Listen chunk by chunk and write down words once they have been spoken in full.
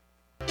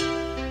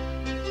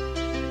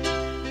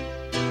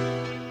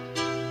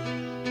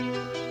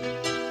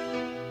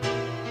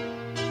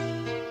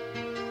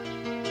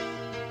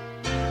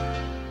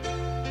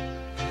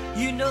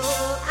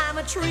know I'm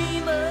a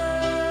dreamer,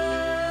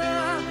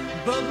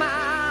 but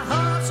my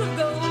heart's of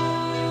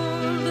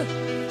gold.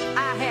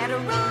 I had to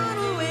run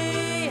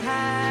away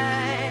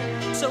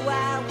high, so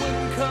I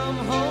wouldn't come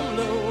home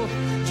low.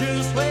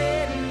 Just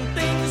when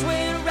things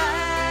went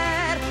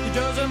right, it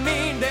doesn't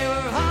mean they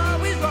were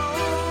always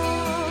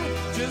wrong.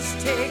 Just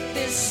take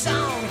this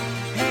song,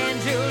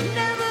 and you'll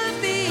never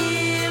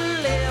be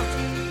left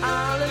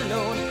all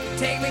alone.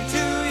 Take me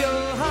to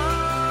your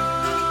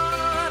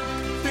heart,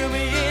 fill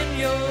me in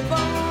your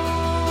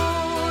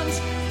bones.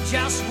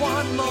 Just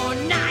one more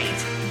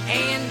night,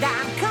 and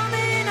I'm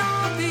coming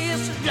off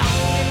this long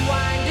and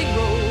winding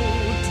road.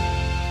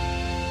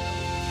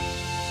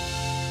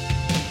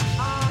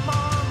 I'm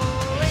on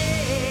my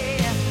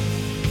way,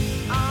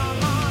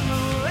 I'm on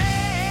my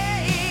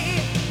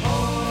way,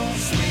 home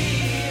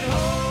sweet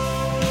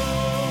home.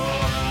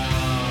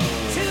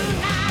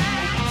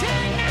 Tonight,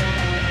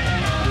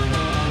 I'm on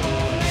my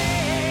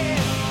way,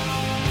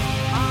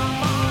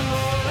 I'm on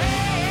my way,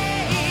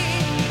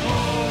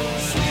 home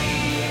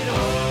sweet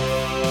home.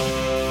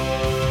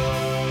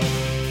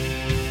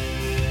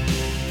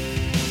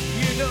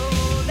 You know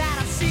that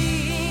I've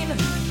seen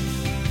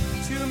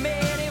too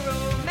many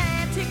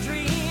romantic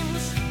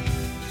dreams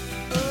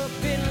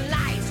up in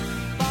lights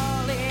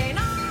falling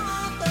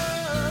off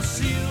the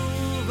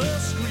silver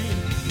screen.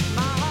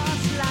 My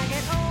heart's like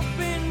an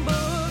open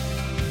book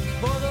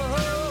for the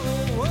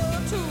whole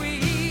world to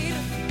read.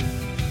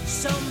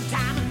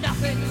 Sometimes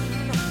nothing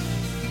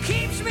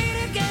keeps me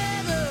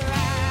together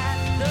at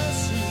the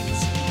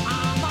seams.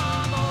 I'm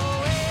on my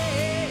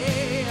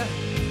way,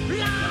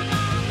 I'm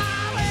on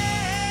my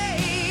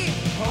way,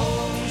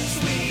 home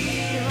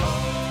sweet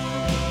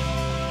home.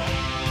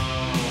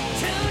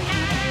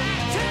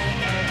 Tonight,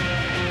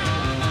 I'm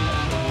on my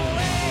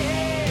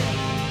way,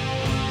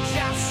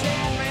 just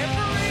set me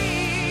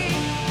free,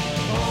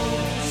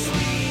 home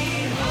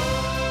sweet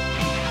home,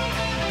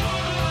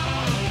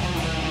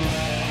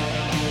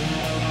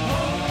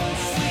 home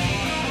sweet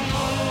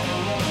home,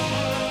 home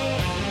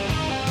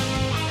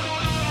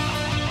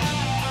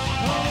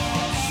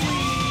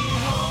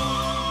sweet home,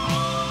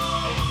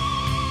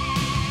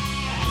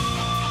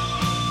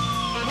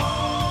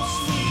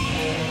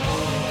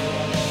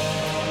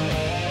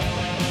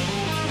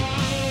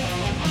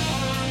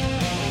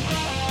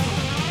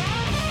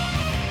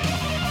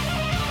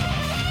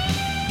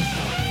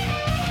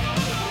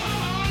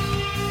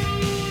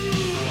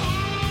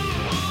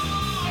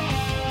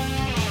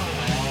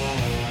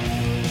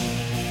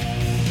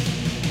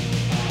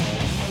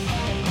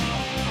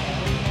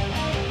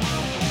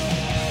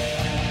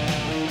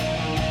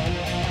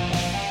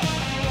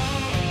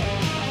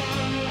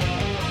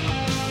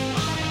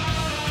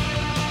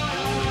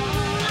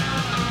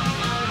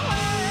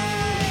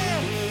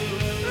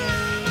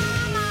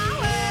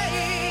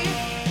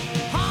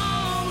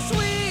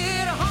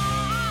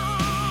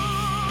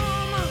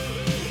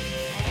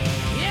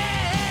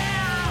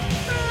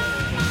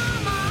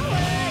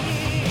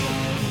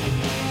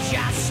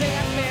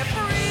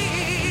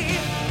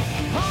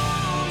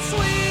 home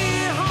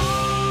sweet home.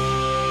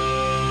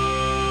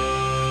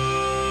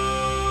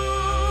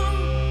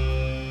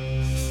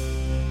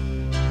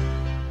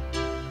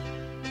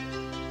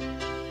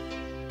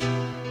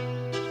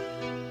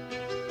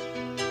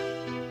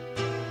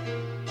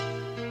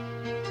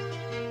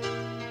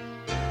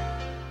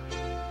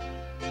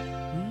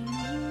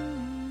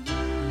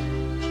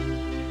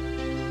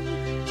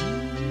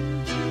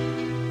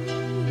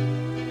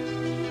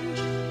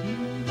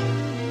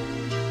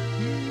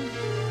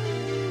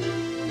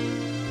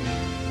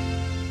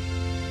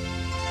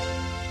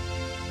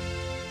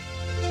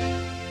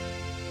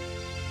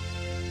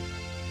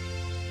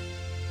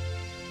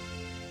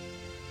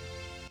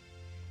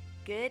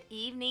 Good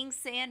evening,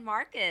 San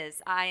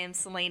Marcos. I am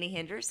Selene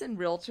Henderson,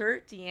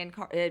 realtor,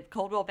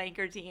 Coldwell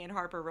Banker, Deanne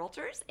Harper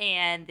Realtors,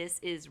 and this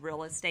is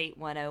Real Estate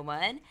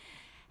 101,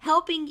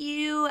 helping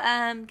you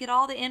get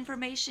all the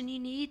information you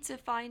need to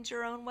find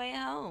your own way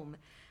home.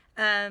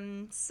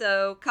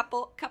 So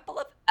couple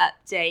of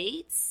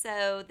updates.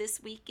 So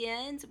this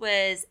weekend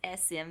was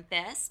SM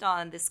Fest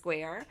on the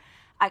Square.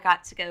 I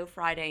got to go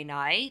Friday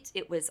night.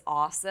 It was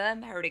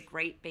awesome. I heard a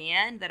great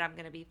band that I'm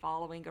going to be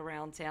following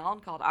around town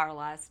called Our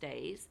Last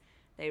Days.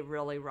 They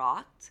really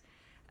rocked.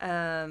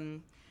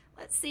 Let's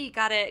see,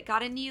 got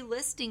a new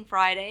listing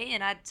Friday,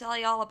 and I'd tell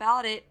you all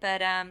about it,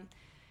 but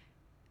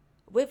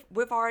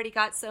we've already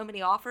got so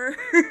many offers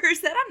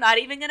that I'm not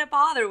even going to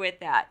bother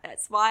with that.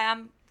 That's why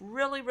I'm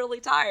really,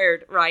 really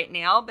tired right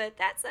now, but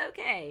that's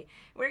okay.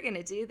 We're going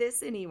to do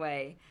this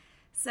anyway.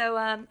 So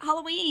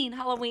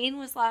Halloween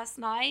was last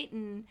night,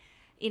 and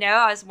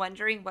I was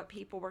wondering what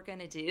people were going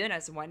to do, and I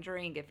was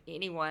wondering if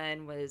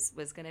anyone was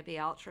going to be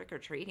out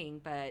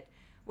trick-or-treating, but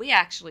we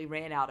actually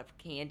ran out of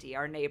candy.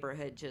 Our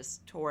neighborhood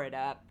just tore it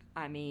up.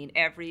 I mean,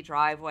 every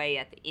driveway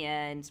at the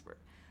ends were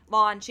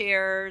lawn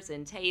chairs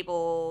and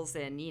tables,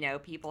 and,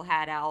 people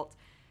had out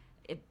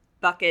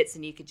buckets,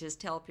 and you could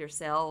just help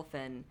yourself,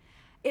 and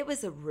it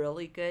was a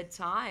really good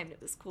time. It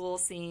was cool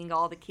seeing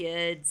all the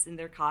kids in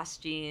their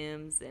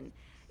costumes, and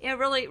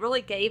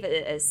really gave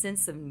a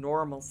sense of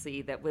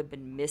normalcy that we've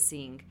been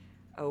missing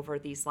over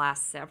these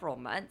last several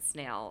months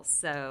now.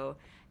 So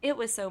it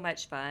was so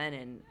much fun,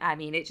 and I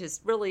mean, it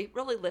just really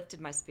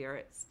lifted my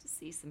spirits to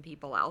see some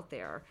people out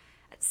there.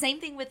 Same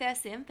thing with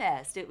SM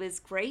Fest. It was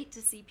great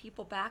to see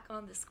people back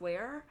on the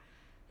square.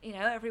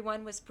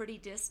 Everyone was pretty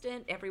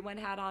distant. Everyone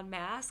had on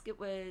masks. It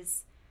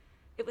was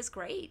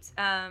great.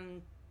 I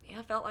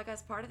felt like I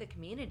was part of the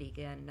community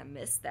again, and I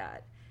missed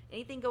that.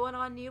 Anything going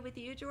on new with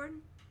you,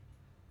 Jordan?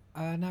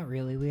 Not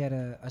really. We had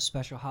a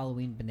special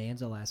Halloween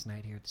bonanza last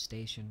night here at the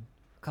station.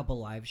 A couple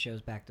live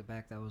shows back to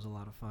back. That was a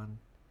lot of fun.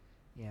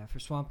 Yeah, for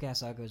Swamp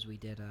Gas Uggos, we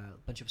did a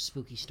bunch of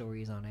spooky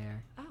stories on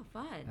air. Oh,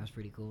 fun. That was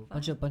pretty cool.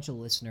 Fun. Bunch of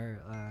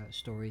listener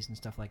stories and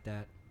stuff like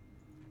that.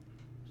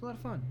 It was a lot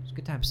of fun. It was a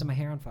good time. Set my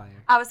hair on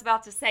fire. I was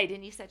about to say,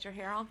 didn't you set your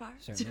hair on fire?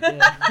 Certainly did.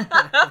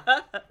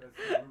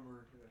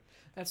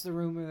 That's the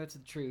rumor. That's the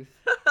truth.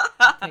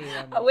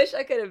 I wish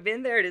I could have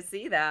been there to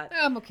see that.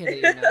 I'm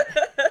okay that you're not.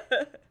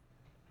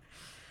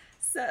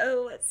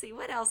 So let's see,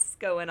 what else is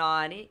going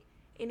on?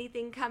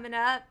 Anything coming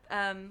up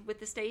with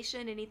the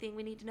station? Anything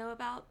we need to know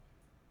about?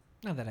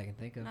 Not that I can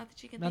think of. Not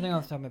that you can Nothing think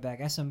off of. the top of my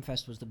back. SM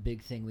Fest was the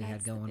big thing we had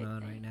That's the going big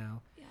on thing. right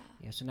now.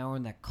 Yeah. So now we're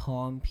in that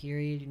calm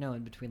period,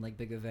 in between like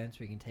big events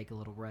where you can take a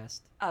little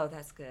rest. Oh,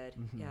 that's good.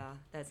 Mhm. Yeah,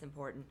 that's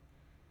important.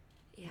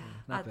 Yeah,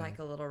 not I'd like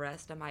bad. a little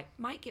rest. I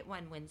might get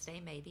one Wednesday,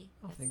 maybe.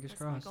 Oh, fingers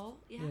that's crossed. My goal.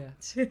 Yeah.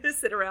 Yeah.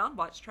 Sit around,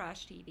 watch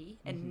trash TV,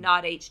 and Mhm.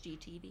 not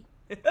HGTV.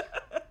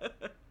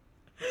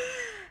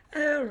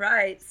 All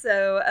right.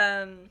 So,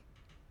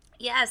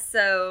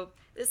 so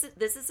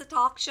this is a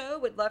talk show.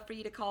 Would love for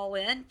you to call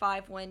in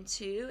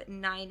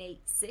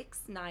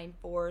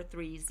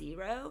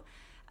 512-986-9430.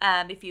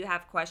 If you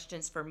have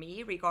questions for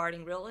me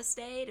regarding real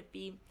estate, if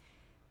you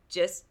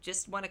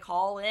just want to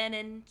call in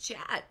and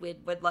chat,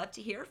 would love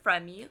to hear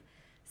from you.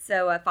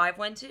 So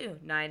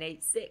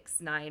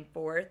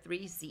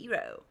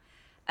 512-986-9430.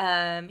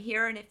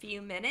 Here in a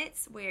few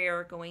minutes,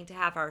 we're going to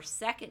have our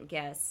second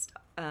guest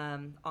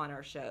on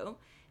our show.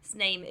 His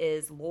name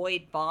is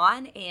Lloyd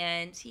Vaughn,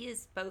 and he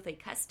is both a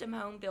custom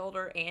home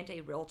builder and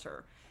a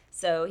realtor.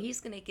 So he's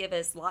going to give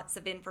us lots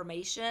of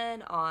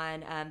information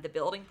on the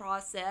building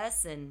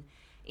process and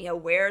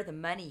where the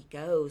money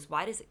goes.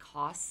 Why does it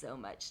cost so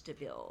much to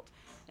build?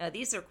 Now,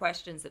 these are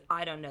questions that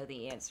I don't know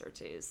the answer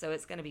to. So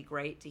it's going to be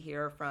great to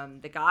hear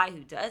from the guy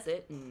who does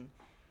it and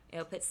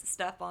puts the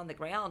stuff on the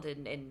ground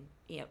and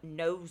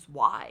knows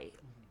why.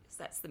 So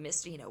that's the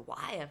mystery.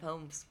 Why have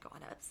homes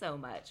gone up so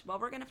much? Well,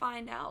 we're going to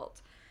find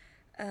out.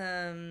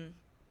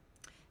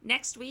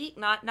 Next week,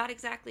 not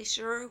exactly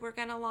sure who we're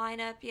going to line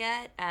up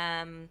yet.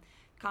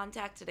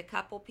 Contacted a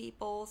couple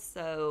people,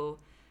 so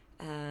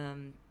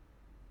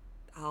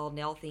I'll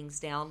nail things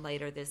down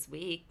later this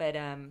week. But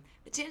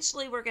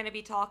potentially we're going to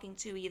be talking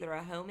to either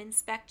a home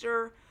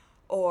inspector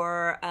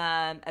or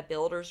a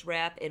builder's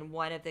rep in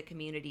one of the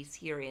communities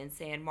here in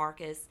San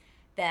Marcos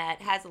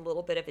that has a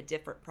little bit of a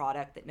different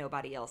product that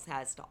nobody else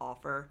has to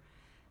offer.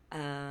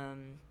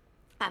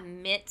 I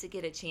meant to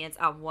get a chance.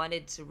 I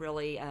wanted to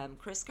really,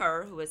 Chris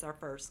Kerr, who is our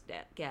first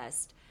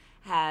guest,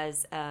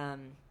 has a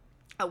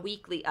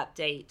weekly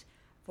update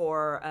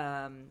for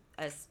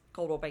us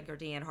Coldwell Banker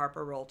Dan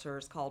Harper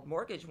Realtors called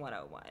Mortgage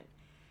 101.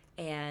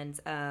 And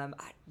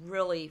I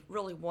really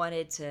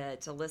wanted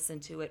to listen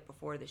to it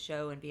before the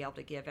show and be able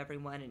to give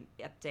everyone an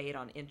update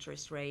on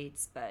interest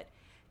rates, but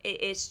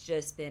it's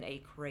just been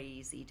a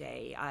crazy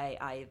day.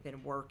 I have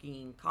been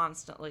working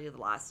constantly the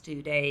last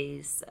 2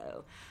 days,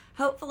 so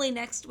hopefully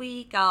next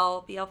week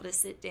I'll be able to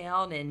sit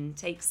down and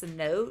take some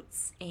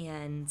notes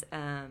and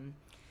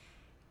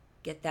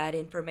get that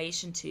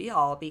information to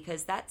y'all,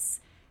 because that's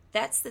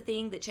the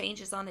thing that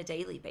changes on a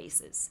daily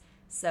basis.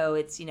 So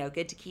it's,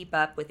 good to keep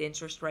up with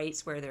interest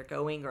rates, where they're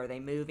going, are they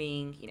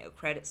moving,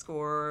 credit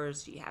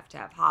scores, do you have to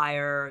have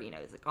higher,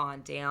 has it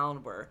gone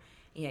down where,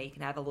 you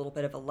can have a little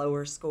bit of a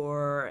lower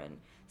score and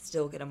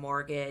still get a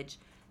mortgage.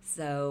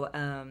 So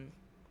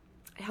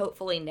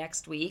hopefully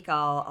next week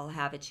I'll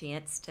have a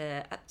chance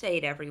to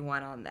update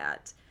everyone on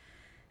that.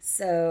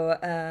 So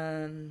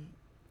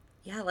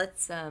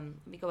let's let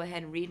me go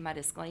ahead and read my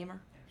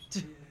disclaimer.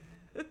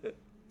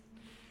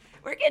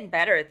 We're getting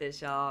better at this,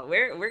 y'all.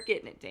 We're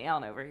getting it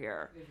down over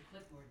here.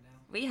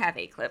 We have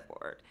a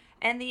clipboard.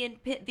 And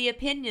the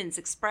opinions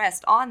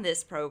expressed on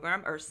this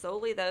program are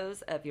solely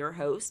those of your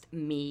host,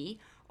 me,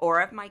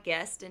 or of my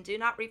guest, and do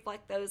not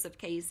reflect those of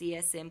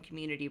KZSM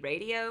Community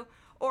Radio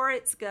or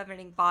its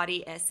governing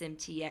body,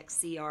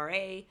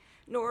 SMTX-CRA,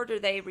 nor do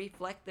they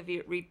reflect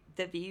the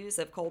views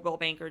of Coldwell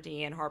Banker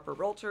Dan Harper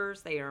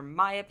Realtors. They are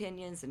my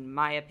opinions and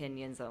my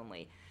opinions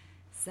only.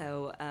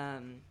 So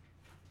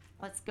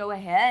let's go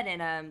ahead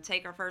and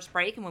take our first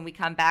break, and when we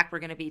come back, we're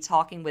going to be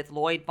talking with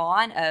Lloyd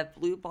Vaughn of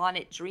Blue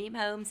Bonnet Dream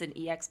Homes and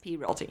EXP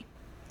Realty.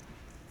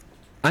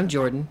 I'm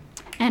Jordan.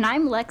 And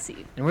I'm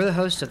Lexi. And we're the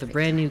hosts of the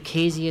brand new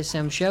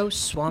KZSM show,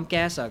 Swamp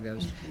Gas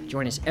Uggos.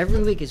 Join us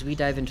every week as we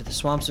dive into the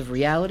swamps of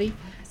reality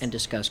and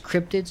discuss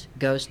cryptids,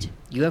 ghosts,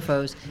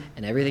 UFOs,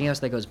 and everything else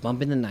that goes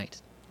bump in the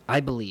night. I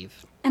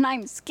believe. And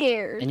I'm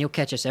scared. And you'll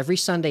catch us every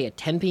Sunday at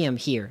 10 p.m.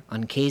 here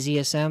on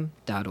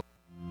KZSM.org.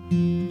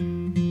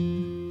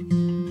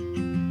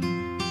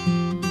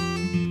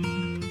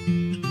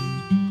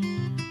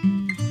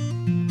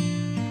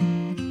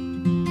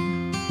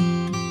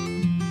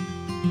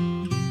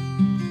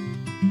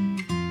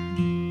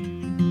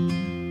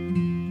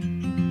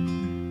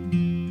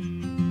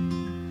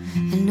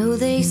 I know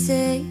they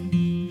say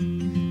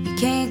you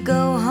can't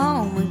go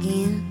home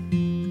again.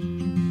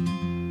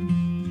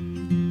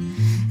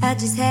 I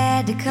just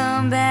had to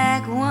come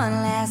back one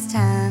last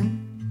time.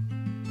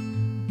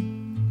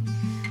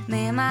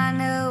 Ma'am, I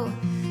know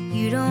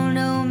you don't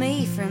know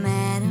me from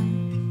Adam,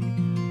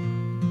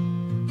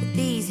 but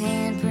these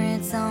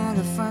handprints on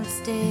the front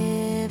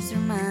steps are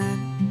mine.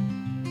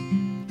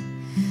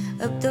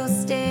 Up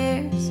those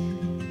stairs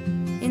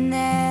in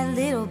that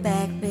little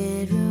back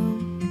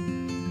bedroom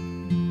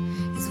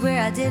is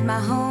where I did my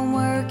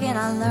homework and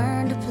I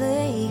learned to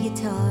play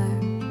guitar.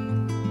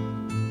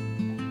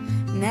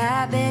 And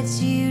I bet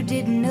you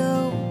didn't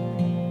know,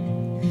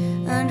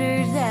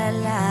 under that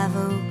live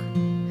oak,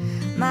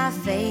 my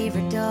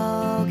favorite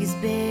dog is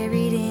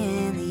buried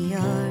in the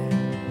yard.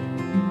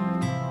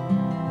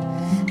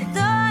 I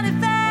thought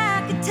if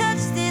I could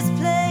touch this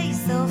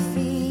place, I'll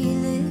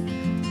feel it.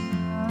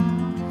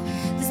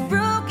 This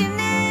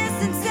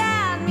brokenness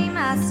inside me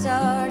might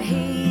start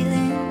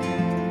healing.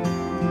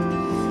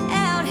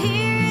 Out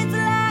here it's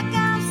like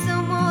I'm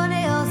someone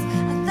else.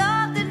 I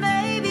thought that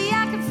maybe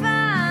I could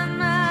find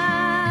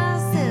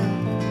myself.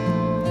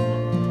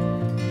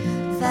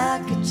 If I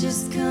could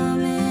just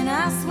come in,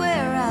 I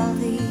swear I'll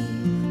leave.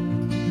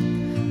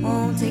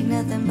 Won't take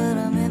nothing but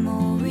a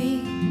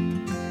memory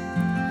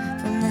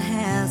from the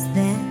house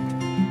that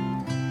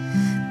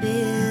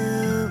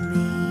built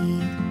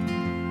me.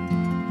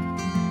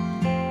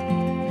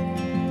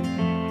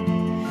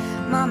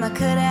 Mama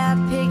cut out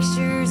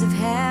pictures of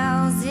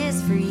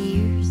houses for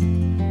years,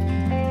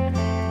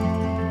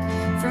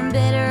 from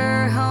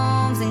Better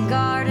Homes and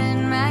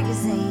Garden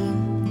magazine.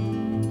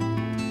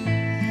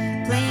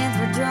 Plans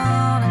were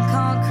drawn and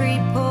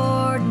concrete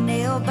poured,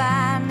 nail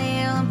by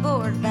nail and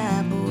board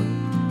by board.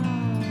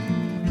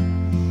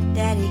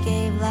 Daddy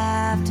gave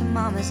life to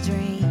Mama's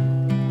dream.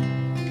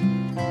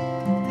 I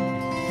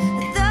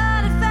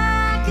thought if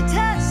I could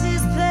touch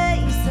this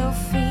place, I'll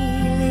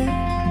feel it.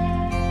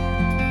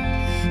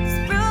 This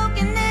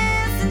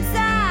brokenness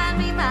inside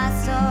me might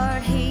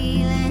start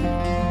healing.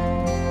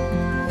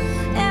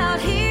 Out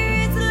here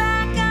it's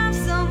like I'm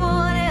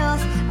someone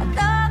else. I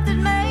thought that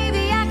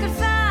maybe I could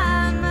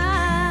find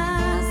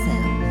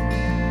myself.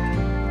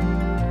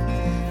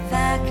 If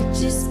I could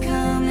just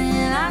come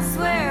in, I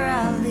swear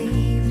I'll leave.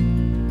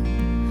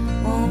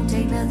 Won't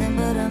take nothing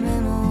but a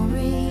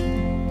memory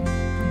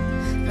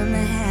from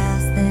the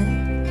house that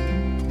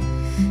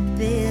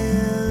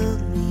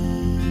built me.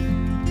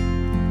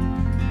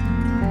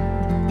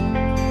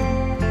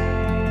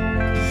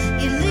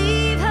 You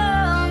leave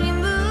home, you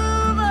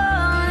move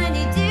on, and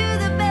you do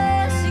the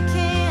best you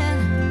can.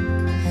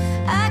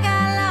 I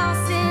got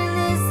lost in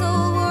this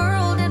old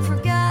world and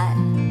forgot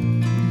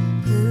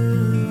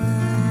who I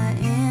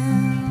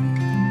am.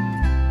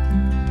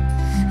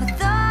 I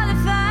thought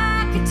if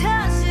I could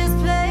touch this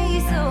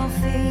place, I'll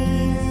feel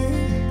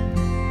it.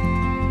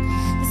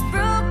 This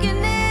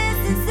brokenness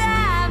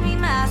inside me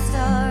might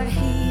start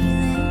healing.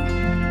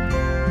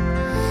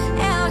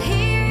 Out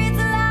here it's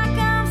like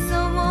I'm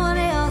someone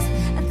else.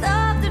 I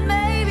thought that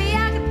maybe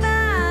I could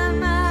find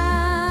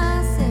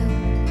myself.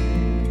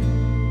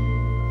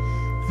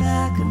 If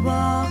I could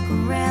walk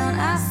around,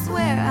 I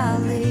swear I'll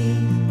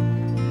leave.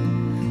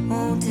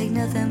 Won't take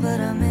nothing but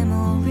a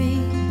memory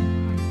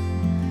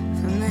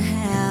from the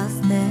house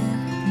that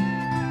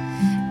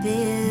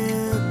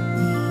built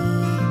me.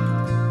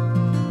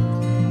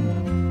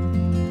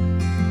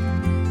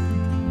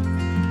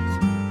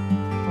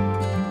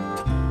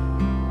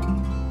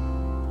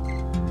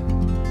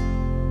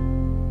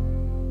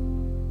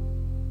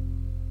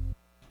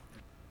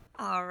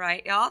 All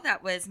right, y'all,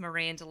 that was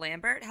Miranda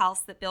Lambert,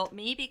 House That Built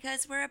Me,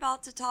 because we're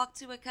about to talk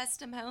to a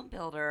custom home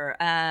builder,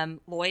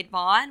 Lloyd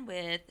Vaughn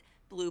with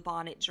Blue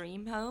Bonnet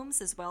Dream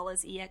Homes, as well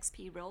as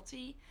EXP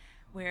Realty.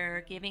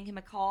 We're giving him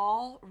a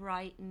call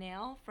right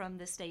now from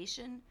the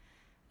station.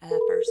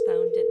 First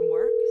phone didn't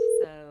work,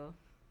 so...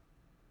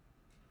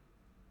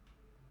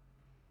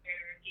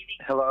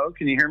 Hello,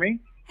 can you hear me?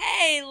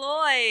 Hey,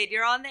 Lloyd,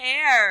 you're on the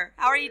air.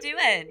 How are you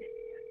doing?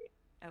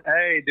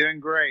 Hey,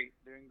 doing great.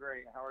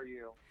 How are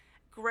you?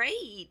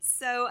 Great.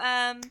 So,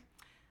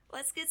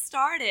 let's get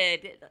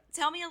started.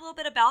 Tell me a little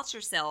bit about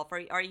yourself.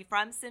 Are you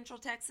from Central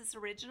Texas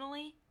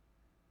originally?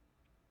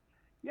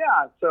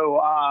 Yeah, so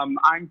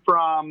I'm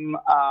from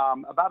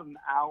about an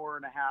hour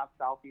and a half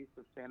southeast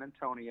of San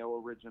Antonio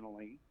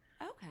originally.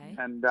 Okay.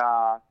 And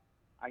I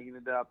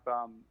ended up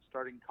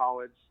starting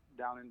college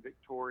down in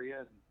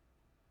Victoria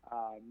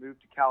and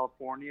moved to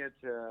California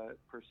to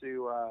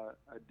pursue a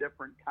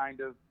different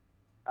kind of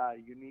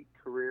unique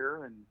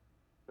career. And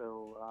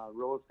so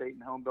real estate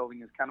and home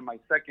building is kind of my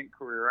second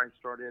career. I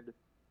started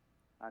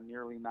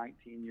nearly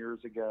 19 years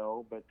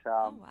ago. But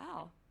oh,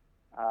 wow.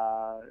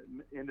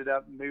 Ended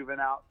up moving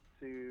out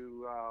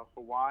to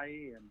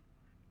Hawaii and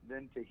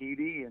then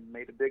Tahiti, and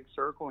made a big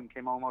circle and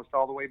came almost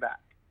all the way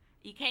back.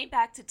 You came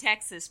back to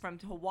Texas from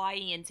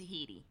Hawaii and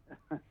Tahiti.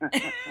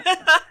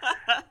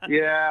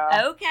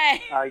 Yeah.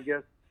 Okay. I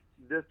guess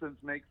distance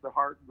makes the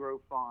heart grow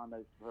fond,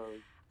 I suppose.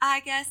 I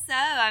guess so.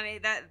 I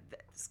mean,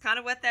 that's kind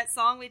of what that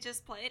song we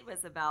just played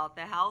was about.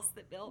 The house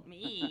that built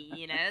me.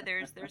 You know,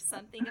 there's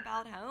something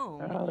about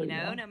home. Oh, You know,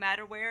 yeah. no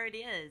matter where it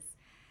is.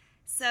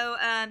 So,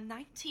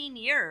 19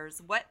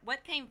 years.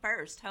 What came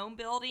first, home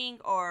building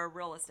or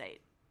real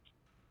estate?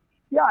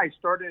 Yeah, I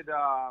started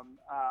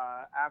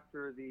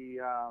after the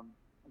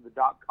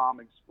 .com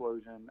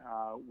explosion.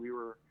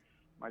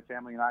 My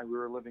family and I, we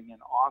were living in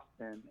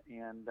Austin,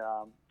 and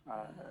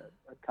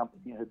a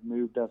company had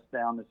moved us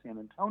down to San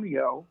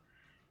Antonio,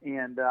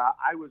 and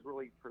I was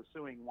really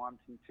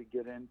wanting to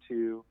get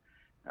into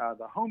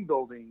the home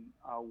building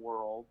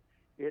world.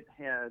 It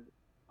had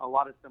a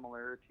lot of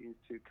similarities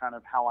to kind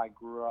of how I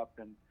grew up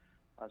in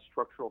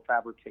structural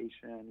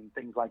fabrication and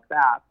things like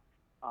that,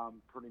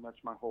 pretty much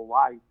my whole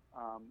life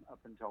up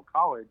until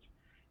college.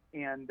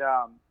 And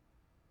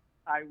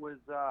I was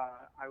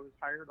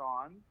hired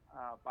on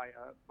by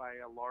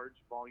a large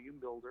volume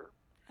builder.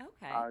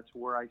 Okay. To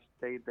where I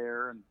stayed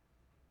there and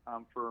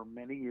for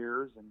many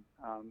years, and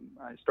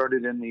I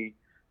started on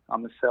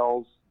the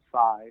sales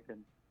side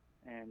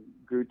and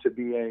grew to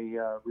be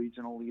a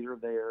regional leader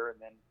there, and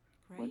then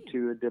went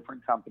to a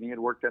different company. Had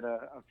worked at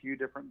a few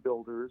different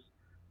builders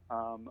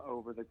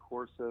over the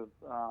course of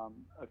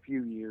a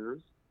few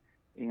years,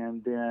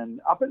 and then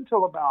up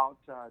until about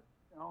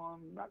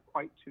not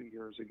quite 2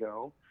 years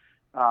ago,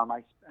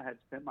 I had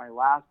spent my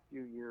last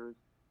few years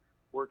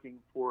working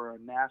for a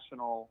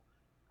national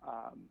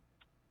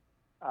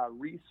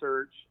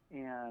research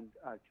and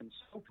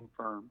consulting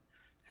firm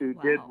who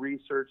did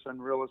research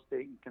on real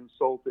estate and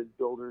consulted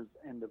builders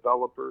and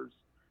developers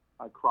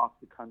across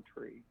the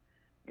country.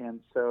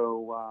 And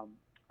so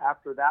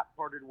after that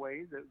parted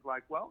ways, it was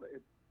like, well,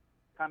 it's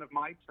kind of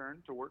my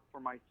turn to work for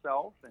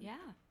myself. And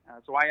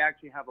so I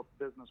actually have a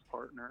business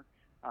partner.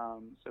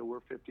 So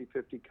we're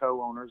 50-50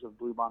 co-owners of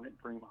Bluebonnet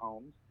Dream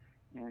Homes.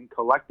 And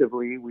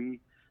collectively, we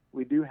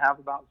do have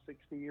about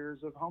 60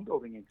 years of home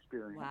building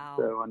experience. Wow.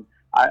 So, and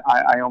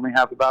I only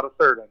have about a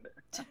third of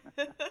it.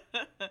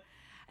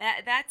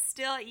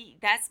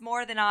 That's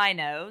more than I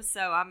know.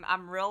 So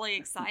I'm really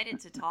excited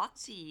to talk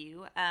to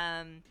you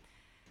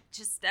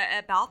just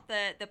about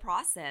the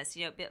process.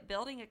 You know,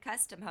 building a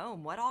custom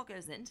home. What all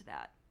goes into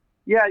that?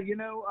 Yeah,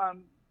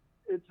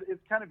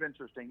 it's kind of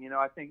interesting.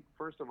 I think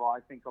first of all,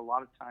 a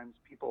lot of times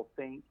people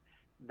think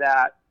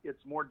that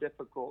it's more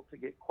difficult to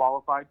get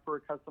qualified for a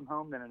custom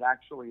home than it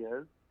actually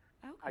is.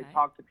 Okay. I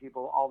talk to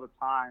people all the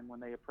time when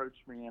they approach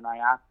me, and I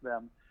ask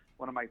them,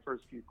 one of my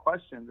first few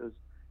questions is,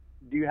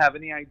 do you have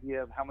any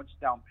idea of how much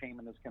down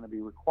payment is going to be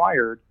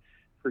required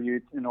for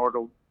you in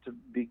order to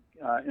be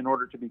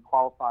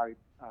qualified,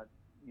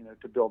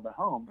 to build the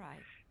home? Right.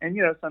 And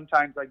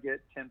sometimes I get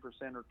 10%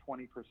 or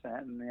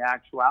 20%. In the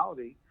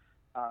actuality,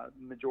 the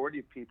majority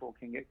of people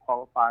can get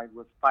qualified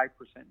with 5%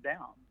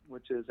 down,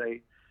 which is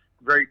a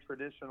very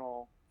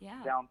traditional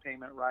down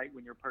payment, right,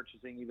 when you're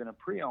purchasing even a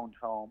pre-owned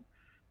home.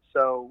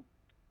 So,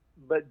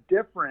 but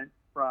different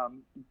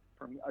from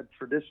a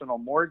traditional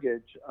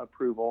mortgage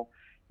approval,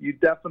 you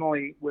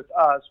definitely, with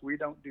us, we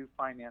don't do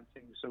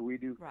financing. So we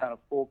do kind of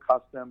full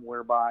custom,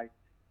 whereby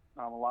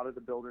a lot of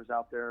the builders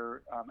out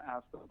there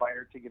ask the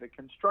buyer to get a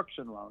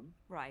construction loan.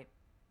 Right.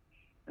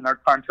 And our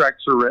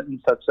contracts are written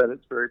such that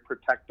it's very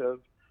protective,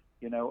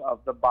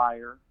 of the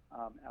buyer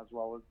as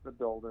well as the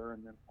builder.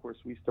 And then, of course,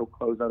 we still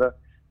close at a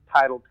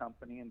title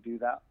company and do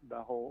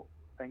the whole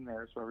thing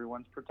there, so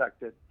everyone's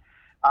protected.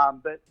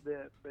 But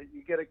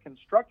you get a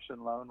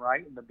construction loan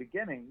right in the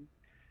beginning,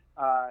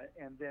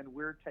 and then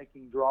we're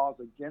taking draws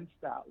against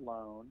that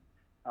loan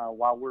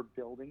while we're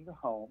building the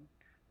home,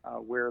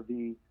 where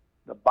the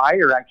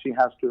buyer actually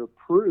has to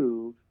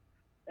approve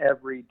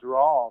every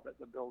draw that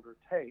the builder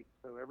takes.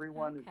 So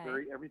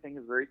everything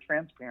is very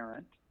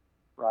transparent,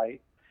 right?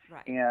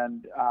 Right.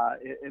 And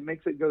it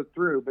makes it go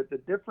through. But the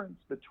difference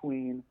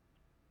between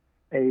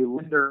a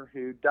lender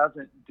who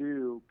doesn't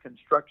do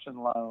construction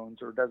loans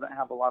or doesn't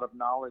have a lot of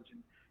knowledge in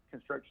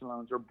construction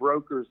loans or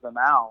brokers them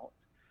out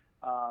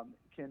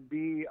can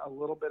be a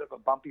little bit of a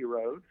bumpy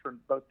road for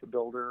both the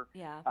builder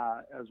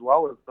as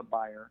well as the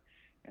buyer.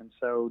 And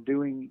so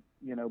doing,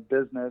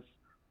 business,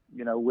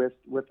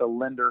 with a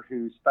lender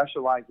who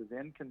specializes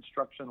in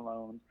construction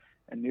loans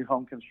and new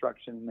home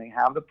construction, and they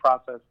have the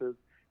processes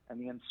and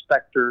the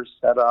inspectors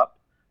set up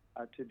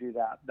to do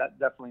that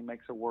definitely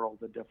makes a world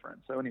of difference.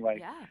 So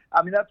anyway,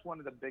 that's one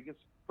of the biggest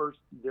first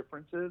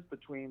differences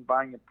between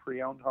buying a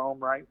pre-owned home,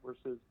 right,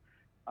 versus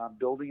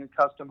building a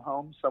custom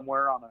home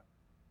somewhere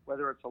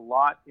whether it's a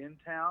lot in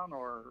town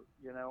or,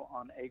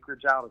 on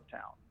acreage out of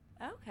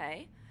town.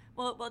 Okay.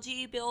 Well, do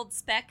you build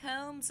spec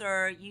homes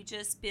or you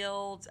just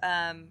build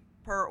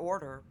per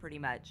order pretty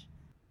much?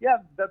 Yeah,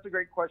 that's a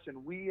great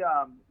question. We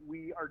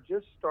are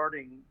just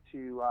starting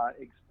to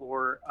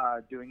explore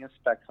doing a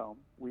spec home.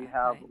 We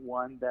have Okay.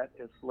 one that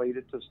is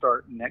slated to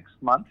start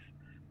next month,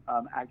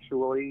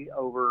 actually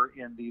over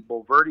in the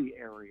Bulverde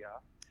area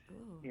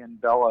Ooh. in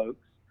Bell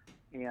Oaks,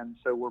 and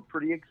so we're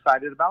pretty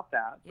excited about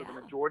that. So the Yeah.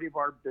 majority of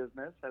our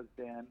business has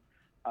been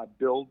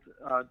built,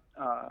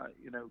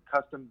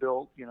 custom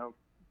built,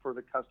 for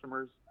the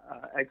customers'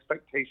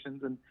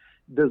 expectations and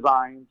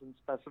designs and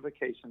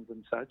specifications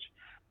and such.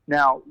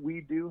 Now,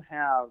 we do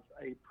have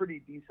a pretty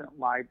decent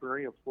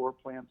library of floor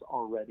plans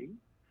already,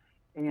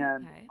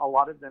 and Okay. a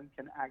lot of them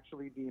can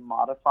actually be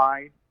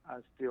modified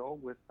still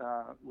with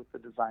the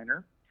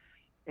designer.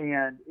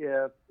 And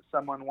if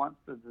someone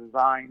wants to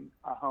design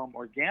a home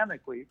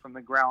organically from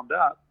the ground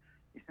up,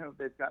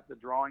 they've got the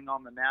drawing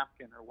on the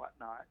napkin or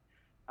whatnot.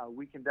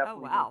 We can Oh,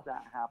 definitely wow. make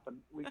that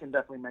happen. We can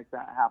definitely make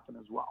that happen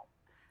as well.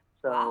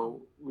 Wow.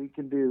 So we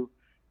can do.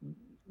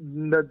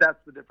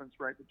 That's the difference,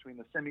 right, between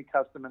the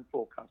semi-custom and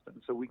full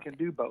custom. So we can Right.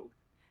 do both.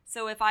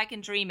 So if I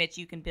can dream it,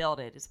 you can build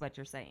it, is what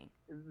you're saying.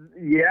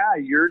 Yeah,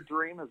 your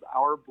dream is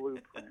our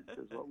blueprint,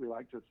 is what we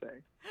like to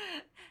say.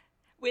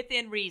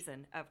 Within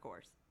reason, of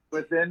course.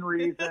 Within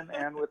reason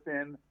and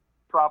within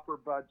proper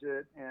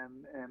budget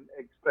and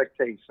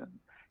expectation.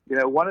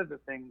 One of the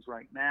things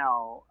right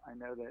now, I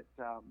know that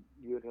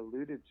you had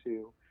alluded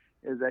to,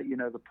 is that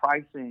the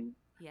pricing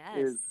Yes.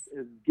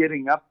 is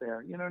getting up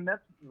there. And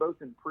that's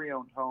both in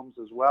pre-owned homes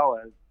as well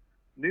as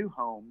new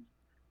homes.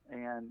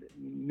 And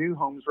new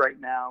homes right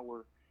now,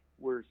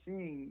 we're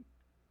seeing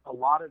a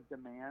lot of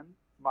demand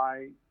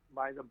by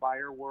the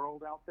buyer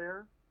world out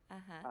there.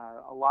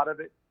 Uh-huh. A lot of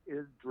it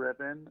is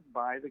driven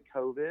by the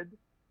COVID.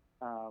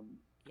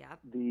 Yep.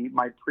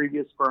 My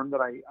previous firm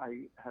that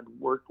I had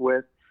worked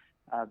with,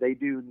 they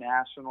do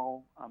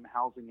national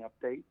housing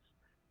updates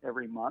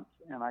every month,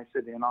 and I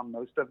sit in on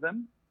most of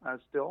them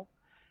still.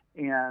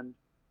 And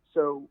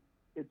so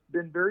it's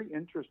been very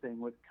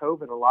interesting with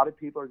COVID. A lot of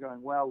people are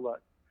going, well,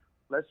 look,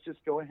 let's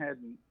just go ahead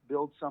and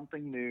build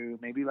something new.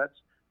 Maybe let's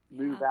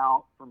move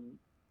out from,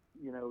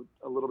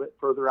 a little bit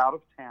further out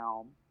of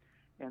town.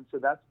 And so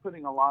that's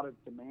putting a lot of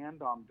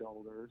demand on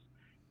builders.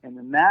 And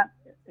then that,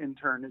 in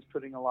turn, is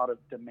putting a lot of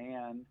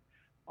demand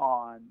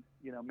on,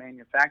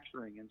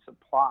 manufacturing and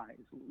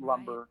supplies,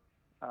 lumber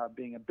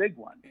being a big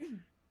one.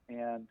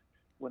 And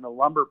when a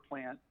lumber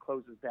plant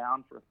closes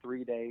down for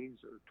 3 days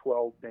or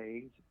 12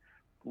 days,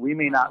 we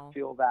may not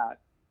feel that,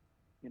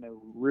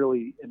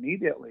 really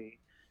immediately,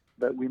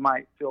 but we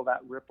might feel that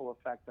ripple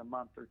effect a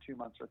month or 2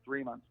 months or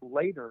 3 months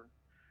later.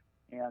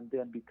 And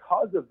then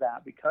because of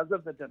that, because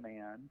of the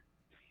demand,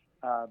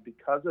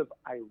 because of,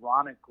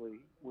 ironically,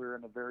 we're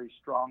in a very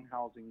strong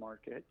housing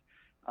market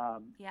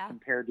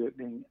compared to it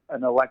being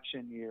an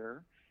election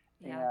year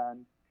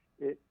and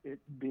it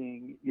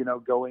being,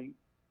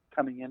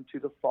 coming into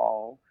the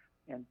fall,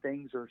 and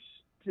things are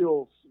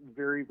still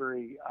very,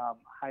 very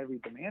highly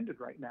demanded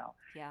right now.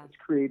 Yeah. It's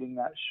creating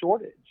that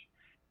shortage.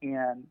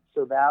 And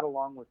so that,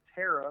 along with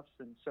tariffs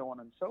and so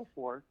on and so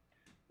forth,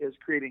 is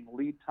creating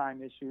lead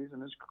time issues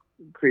and is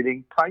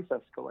creating price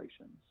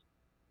escalations.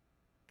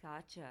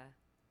 Gotcha.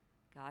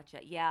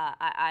 Yeah,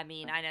 I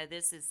mean, I know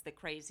this is the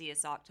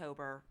craziest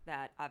October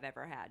that I've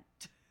ever had.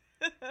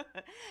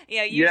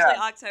 Usually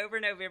October,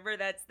 November,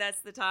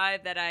 that's the time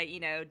that I,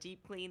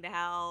 deep clean the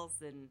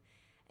house and,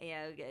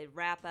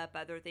 wrap up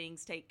other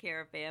things, take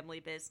care of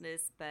family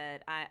business.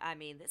 But I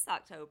mean, this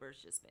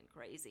October's just been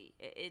crazy.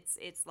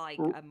 It's like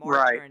a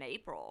March or an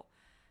April.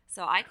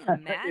 So I can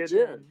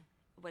imagine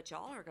what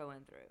y'all are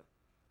going through.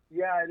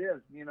 Yeah, it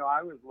is.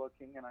 I was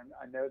looking, and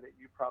I know that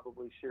you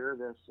probably share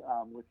this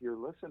with your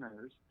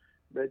listeners,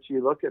 that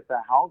you look at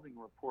the housing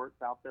reports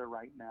out there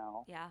right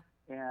now. Yeah.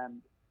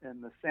 And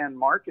the San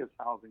Marcos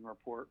housing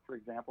report, for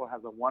example,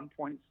 has a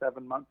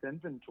 1.7 month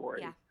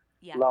inventory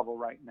level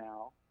right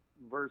now,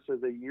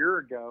 versus a year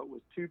ago it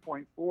was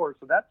 2.4.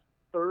 So that's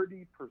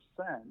 30%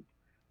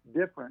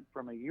 different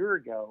from a year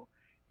ago,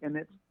 and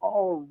it's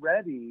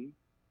already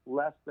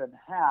less than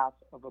half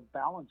of a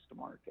balanced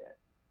market.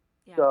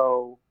 Yeah.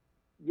 So,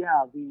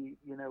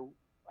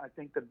 I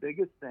think the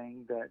biggest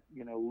thing that,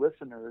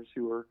 listeners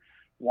who are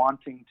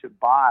wanting to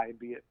buy,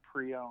 be it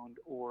pre-owned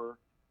or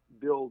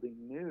building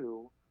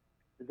new,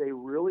 they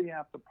really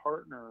have to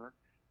partner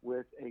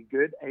with a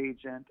good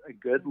agent, a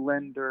good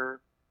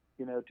lender,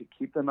 to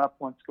keep them up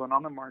what's going on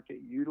in the market,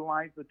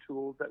 utilize the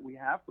tools that we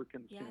have for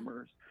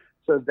consumers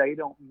so they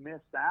don't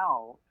miss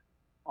out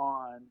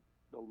on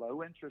the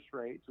low interest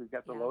rates. We've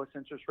got the lowest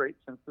interest rate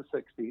since the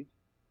 60s.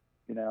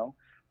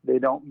 They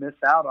don't miss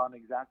out on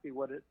exactly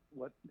what it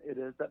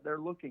is that they're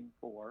looking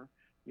for.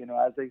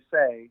 As they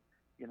say,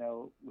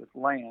 with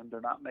land,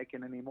 they're not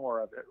making any more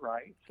of it,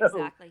 right?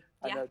 Exactly.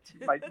 So, I know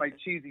it's my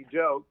cheesy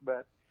joke,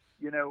 but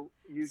you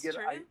get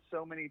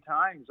so many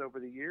times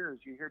over the years,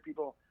 you hear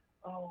people,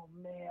 oh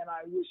man,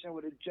 I wish I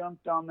would have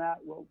jumped on that.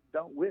 Well,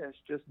 don't wish,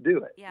 just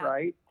do it,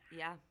 right?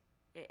 Yeah.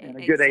 And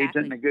a good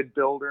agent and a good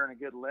builder and a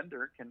good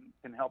lender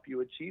can help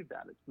you achieve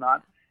that. It's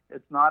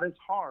not as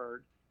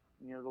hard.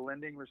 The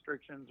lending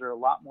restrictions are a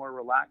lot more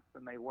relaxed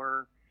than they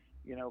were,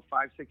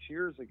 5-6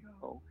 years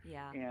ago.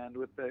 Yeah. And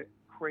with the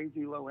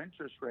crazy low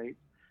interest rates,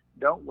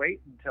 don't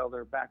wait until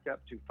they're back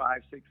up to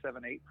 5, 6,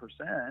 7,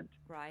 8%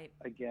 Right.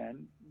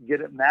 again.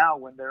 Get it now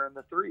when they're in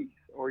the threes,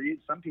 or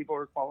some people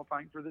are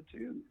qualifying for the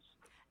twos.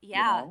 You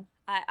Yeah. know?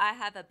 I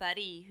have a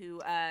buddy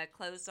who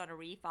closed on a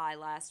refi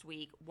last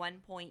week,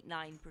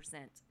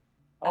 1.9%.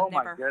 I've Oh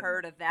my never goodness.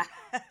 heard of that.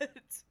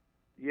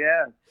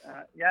 Yes,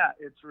 yeah.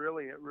 It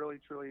really,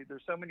 truly.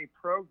 There's so many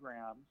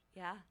programs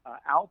Yeah.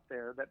 out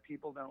there that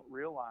people don't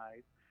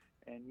realize,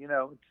 and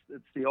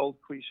it's the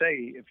old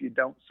cliche: if you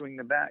don't swing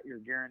the bat, you're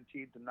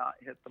guaranteed to not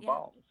hit the Yeah.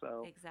 ball.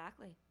 So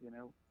Exactly.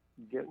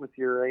 get with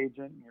your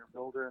agent and your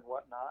builder and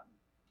whatnot, and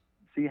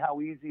see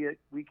how easy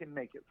we can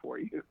make it for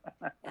you.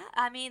 Yeah,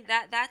 I mean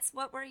that's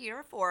what we're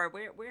here for.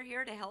 We're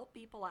here to help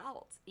people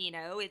out.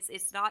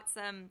 It's not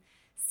some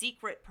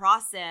secret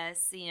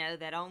process,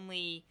 that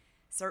only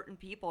certain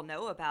people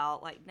know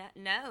about. Like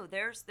no,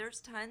 there's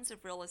tons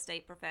of real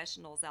estate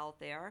professionals out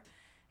there.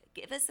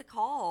 Give us a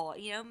call.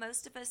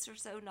 Most of us are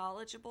so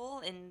knowledgeable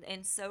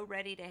and so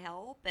ready to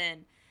help,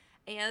 and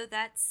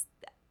that's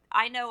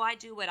I know I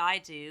do what I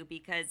do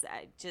because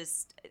I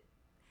just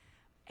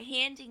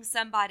handing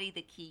somebody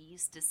the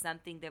keys to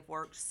something they've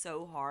worked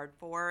so hard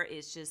for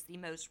is just the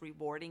most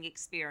rewarding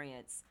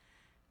experience.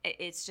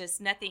 It's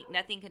just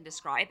nothing can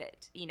describe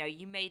it.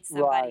 You made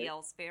somebody Right.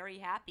 else very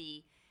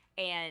happy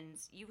and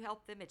you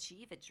helped them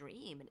achieve a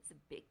dream, and it's a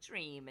big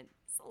dream and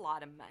it's a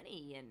lot of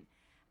money, and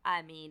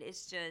I mean,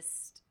 it's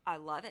just I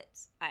love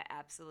it. I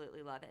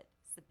absolutely love it.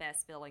 It's the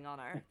best feeling on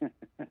earth.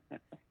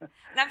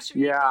 And I'm sure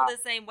you Yeah. feel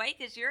the same way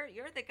because you're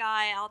the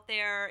guy out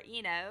there.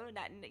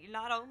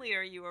 Not only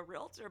are you a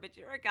realtor, but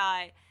you're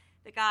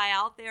the guy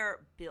out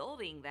there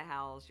building the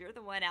house. You're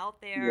the one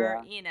out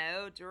there,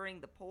 Yeah. during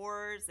the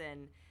pours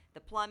and the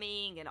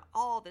plumbing and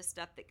all the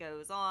stuff that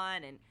goes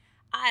on. And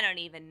I don't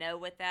even know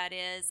what that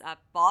is.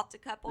 I've bought a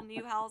couple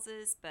new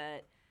houses,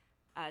 but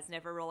I was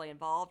never really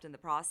involved in the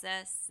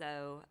process.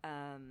 So,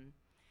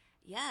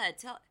 yeah,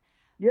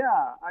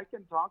 Yeah, I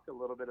can talk a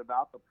little bit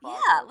about the yeah,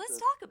 process let's if,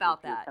 talk about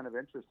if you're that. kind of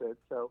interested.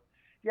 So,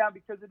 yeah,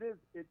 because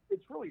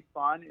it's really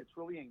fun. It's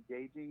really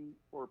engaging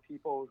for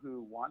people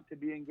who want to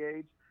be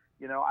engaged.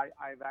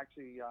 I've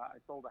actually I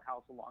sold a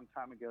house a long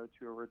time ago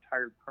to a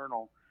retired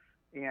colonel,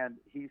 and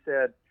he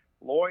said,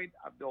 Lloyd,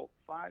 I've built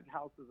 5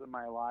 houses in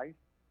my life,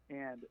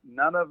 and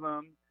none of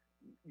them,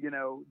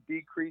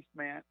 decreased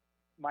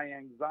my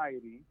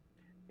anxiety.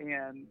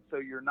 And so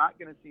you're not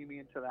going to see me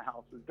until the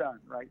house is done,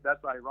 right?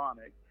 That's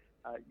ironic.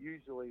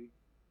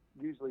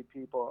 Usually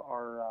people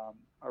are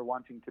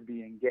wanting to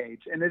be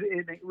engaged, and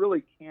it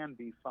really can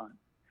be fun.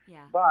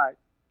 Yeah. But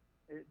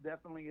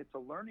it's a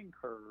learning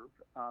curve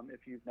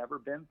if you've never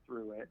been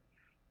through it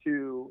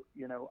to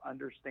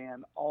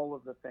understand all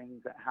of the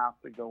things that have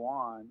to go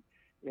on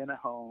in a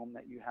home,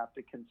 that you have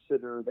to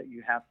consider, that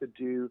you have to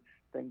do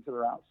things that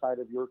are outside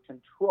of your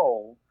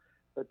control.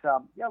 But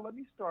yeah, let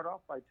me start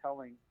off by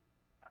telling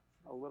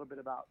a little bit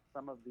about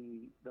some of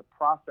the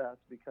process,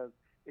 because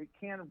it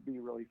can be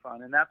really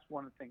fun, and that's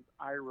one of the things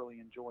I really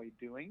enjoy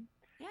doing.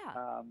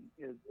 Yeah.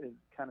 Is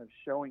kind of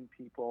showing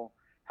people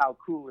how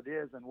cool it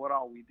is and what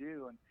all we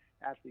do, and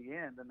at the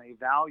end, and they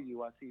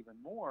value us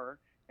even more,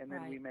 and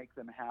then we Right. make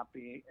them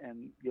happy,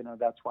 and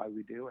that's why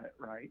we do it,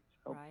 right?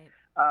 So, Right.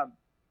 um,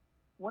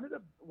 one of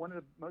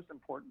the most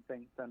important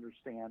things to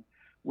understand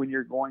when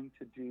you're going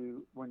to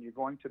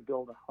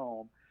build a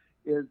home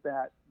is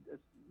that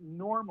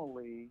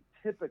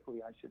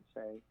typically, I should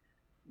say,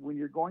 when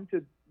you're going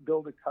to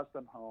build a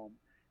custom home,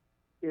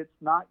 it's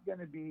not going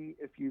to be,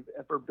 if you've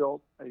ever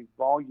built a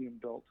volume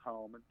built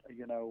home,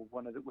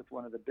 with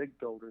one of the big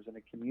builders in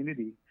a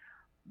community,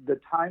 the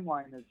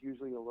timeline is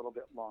usually a little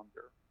bit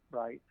longer,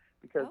 right?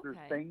 Because there's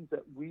Okay. things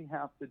that we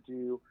have to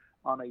do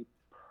on a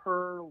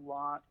per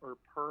lot or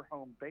per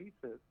home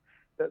basis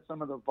that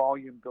some of the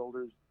volume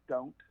builders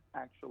don't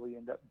actually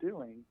end up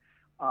doing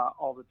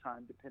all the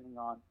time, depending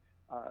on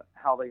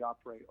how they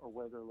operate or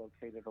where they're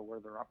located or where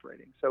they're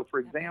operating. So, for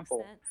That makes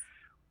example, sense.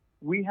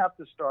 we have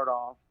to start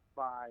off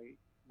by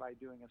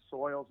doing a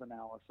soils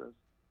analysis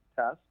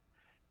test,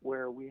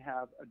 where we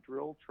have a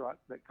drill truck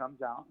that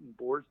comes out and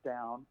bores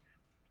down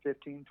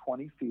 15,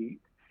 20 feet,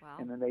 Wow.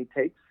 and then they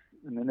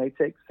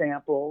take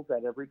samples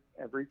at every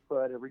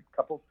foot, every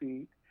couple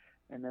feet,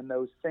 and then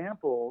those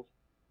samples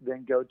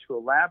then go to a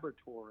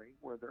laboratory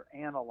where they're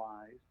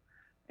analyzed,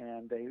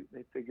 and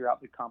they figure out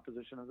the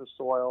composition of the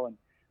soil and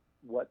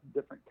what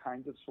different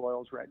kinds of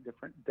soils are at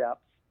different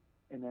depths,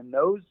 and then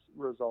those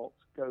results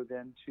go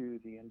then to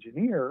the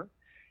engineer,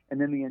 and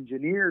then the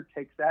engineer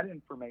takes that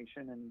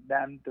information and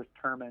then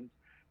determines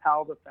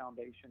how the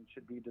foundation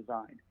should be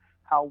designed,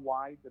 how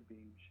wide the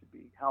beams should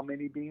be, how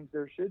many beams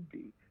there should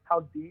be, how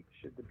deep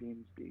should the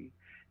beams be,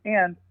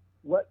 and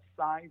what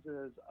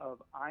sizes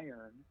of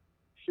iron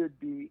should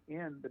be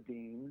in the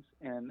beams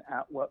and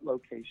at what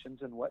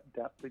locations and what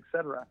depth,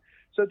 etc.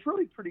 So it's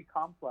really pretty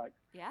complex.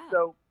 Yeah.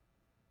 So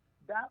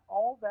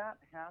all that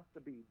has to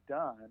be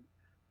done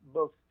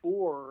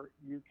before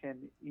you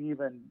can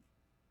even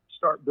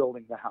start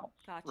building the house,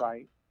 Gotcha.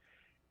 right?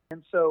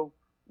 And so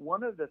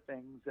one of the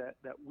things that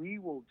we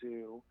will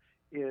do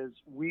is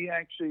we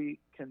actually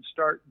can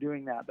start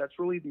doing that. That's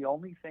really the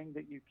only thing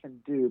that you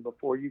can do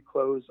before you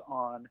close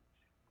on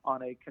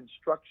a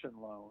construction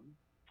loan.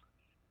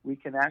 We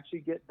can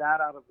actually get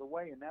that out of the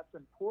way, and that's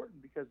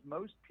important because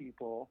most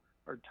people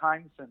are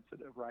time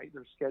sensitive, right?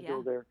 Their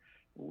schedule, Yeah.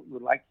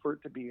 would like for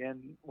it to be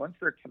in once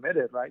they're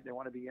committed, right? They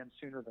want to be in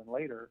sooner than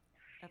later.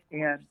 Of course.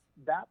 And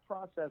that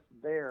process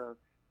there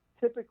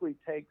typically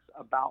takes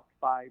about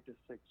 5 to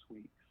 6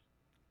 weeks.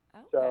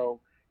 Okay. So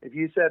if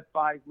you said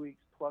 5 weeks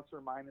plus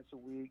or minus a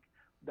week,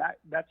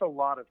 that's a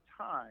lot of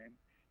time,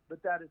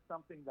 but that is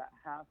something that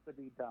has to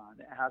be done.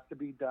 It has to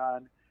be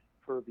done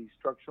for the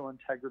structural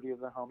integrity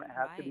of the home. It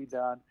has to be Right.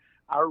 done.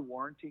 Our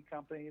warranty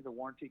company, the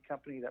warranty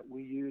company that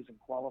we use and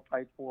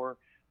qualified for,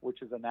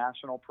 which is a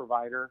national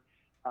provider,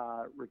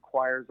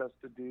 requires us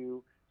to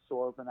do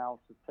soils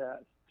analysis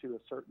tests to a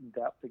certain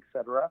depth, et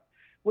cetera,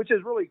 which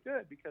is really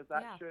good because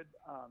that Yeah. should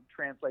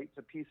translate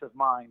to peace of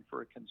mind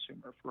for a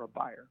consumer, for a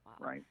buyer, Wow.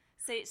 right?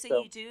 So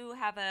So- you do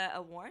have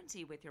a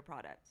warranty with your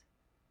product?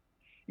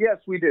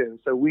 Yes, we do.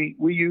 So we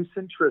use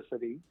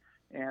Centricity,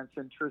 and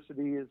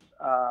Centricity is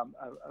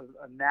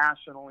a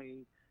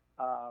nationally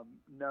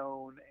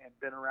known and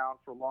been around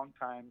for a long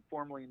time,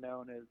 formerly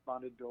known as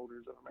Bonded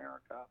Builders of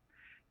America.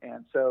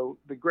 And so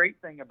the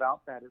great thing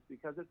about that is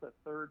because it's a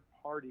third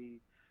party,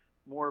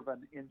 more of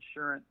an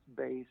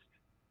insurance-based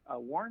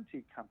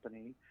warranty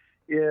company,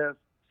 if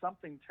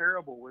something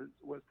terrible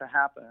was to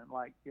happen,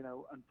 like,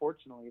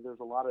 unfortunately, there's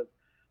a lot of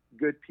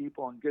good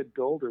people and good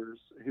builders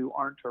who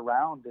aren't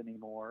around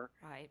anymore,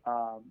 Right.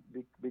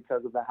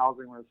 because of the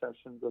housing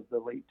recessions of the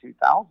late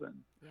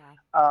 2000s.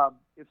 Yeah.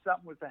 If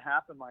something was to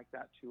happen like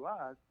that to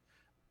us,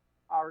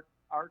 our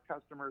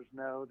customers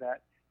know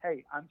that,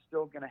 hey, I'm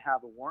still going to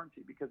have a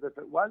warranty, because if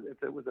it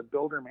was a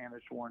builder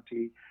managed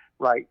warranty,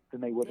 right,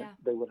 then they wouldn't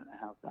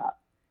have that.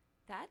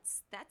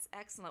 That's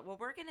excellent. Well,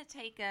 we're going to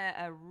take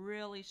a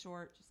really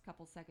short, just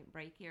couple second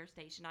break here,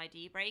 station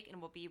ID break,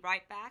 and we'll be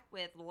right back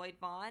with Lloyd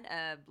Vaughn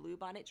of Blue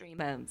Bonnet Dream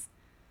Homes.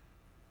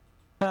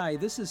 Hi,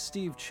 this is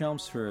Steve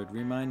Chelmsford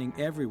reminding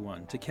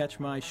everyone to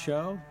catch my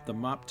show, The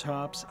Mop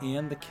Tops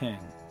and the King,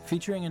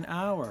 featuring an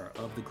hour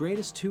of the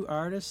greatest two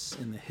artists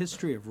in the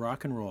history of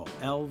rock and roll,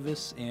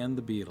 Elvis and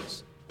the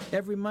Beatles.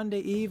 Every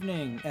Monday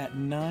evening at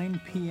 9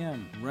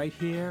 p.m. right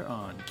here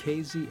on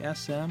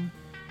KZSM,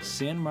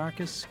 San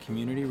Marcos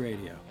Community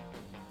Radio.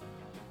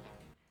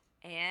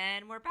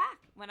 And we're back.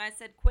 When I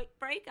said quick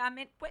break, I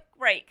meant quick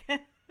break.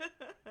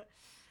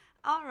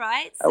 All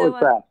right. That was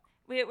fast.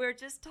 We're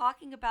just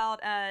talking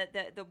about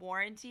the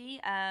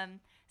warranty.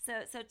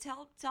 So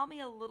tell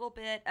me a little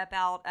bit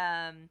about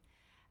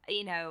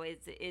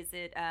is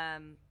it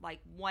like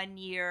 1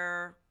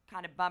 year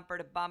kind of bumper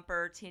to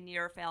bumper,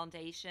 10-year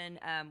foundation?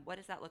 What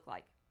does that look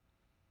like?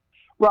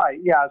 Right.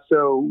 Yeah.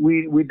 So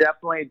we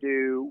definitely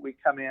do. We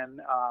come in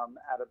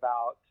at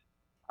about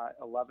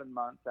 11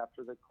 months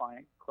after the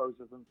client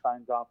closes and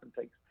signs off and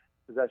takes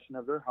possession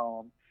of their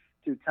home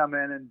to come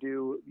in and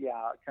do,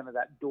 kind of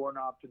that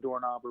doorknob to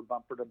doorknob or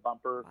bumper to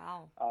bumper.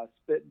 Wow.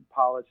 Spit and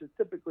polish. It's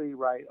typically,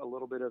 right, a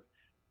little bit of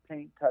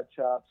paint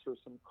touch-ups or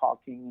some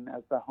caulking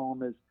as the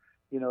home is,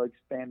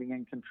 expanding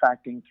and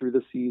contracting through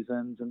the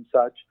seasons and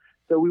such.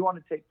 So we want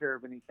to take care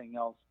of anything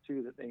else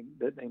too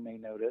that they may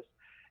notice.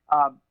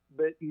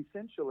 But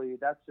essentially,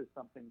 that's just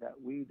something that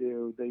we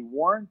do. The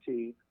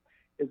warranty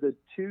is a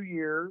 2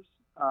 years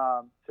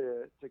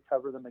to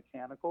cover the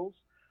mechanicals.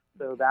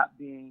 So that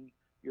being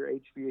your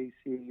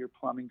HVAC, your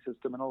plumbing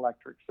system, and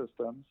electric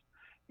systems.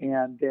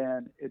 And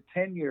then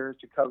 10 years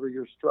to cover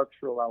your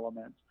structural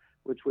elements,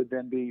 which would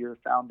then be your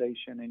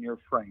foundation and your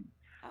frame.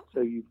 Okay.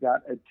 So you've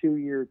got a 2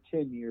 year,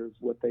 10 years,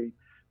 what they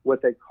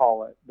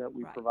call it, that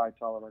we Right. provide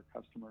to all of our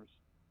customers.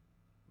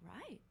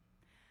 Right.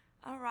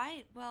 All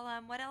right. Well,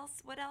 what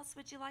else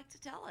would you like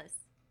to tell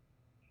us?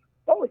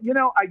 Oh,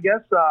 I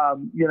guess,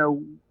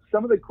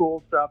 some of the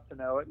cool stuff to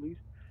know, at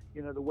least,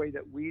 the way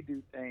that we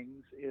do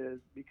things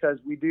is because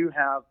we do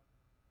have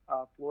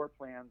floor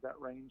plans that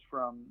range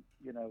from,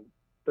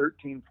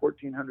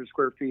 1,400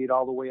 square feet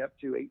all the way up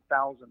to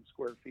 8,000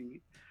 square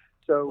feet.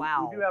 So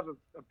Wow. we do have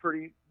a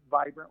pretty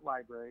vibrant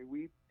library.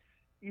 We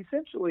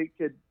essentially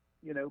could,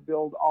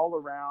 build all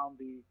around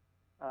the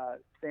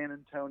San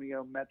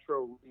Antonio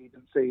metro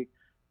region, say,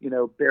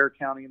 Bexar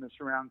County and the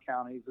surround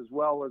counties, as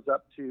well as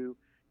up to,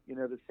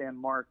 the San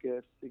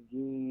Marcos,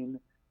 Seguin,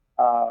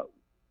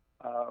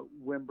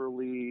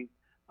 Wimberley,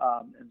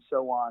 and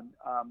so on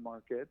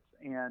markets.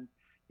 And,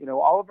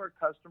 all of our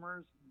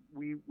customers,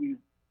 we've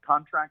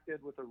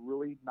contracted with a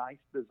really nice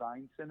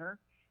design center.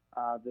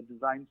 The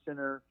design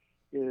center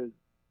is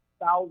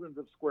thousands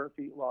of square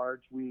feet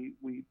large. We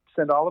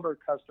send all of our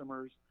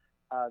customers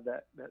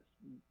that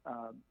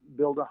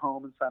build a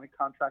home and sign a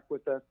contract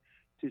with us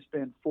to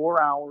spend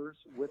 4 hours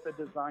with a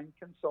design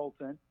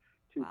consultant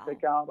to Wow.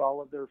 pick out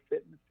all of their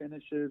fit and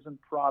finishes and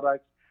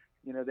products.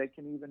 They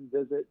can even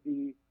visit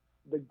the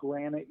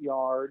granite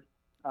yard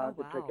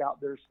to pick wow.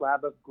 out their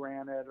slab of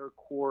granite or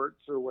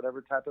quartz or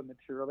whatever type of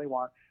material they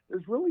want.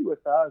 There's really,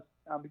 with us,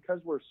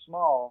 because we're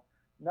small,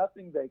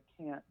 nothing they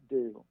can't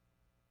do.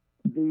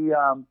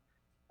 The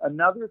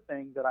another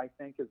thing that I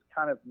think is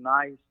kind of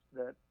nice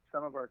that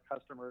some of our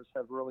customers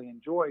have really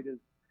enjoyed is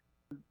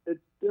it's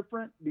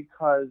different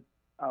because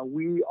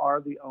we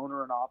are the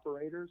owner and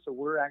operator, so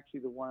we're actually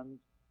the ones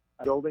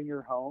building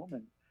your home,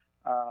 and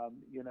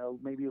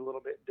maybe a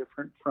little bit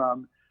different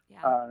from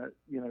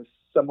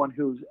someone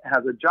who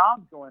has a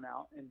job going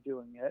out and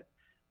doing it.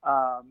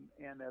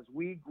 And as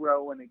we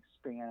grow and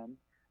expand,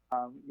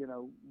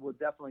 we're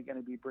definitely going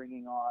to be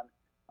bringing on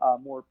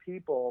more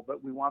people,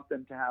 but we want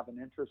them to have an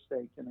interest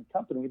stake in the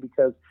company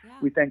because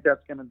we think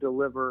that's going to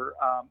deliver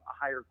a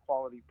higher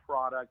quality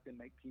product and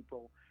make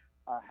people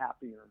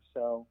happier.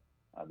 So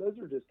those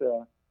are just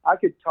I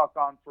could talk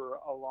on for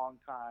a long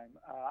time.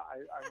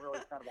 I'm really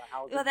kind of a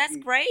housing Well, that's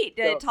geek, great.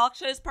 so Talk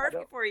show's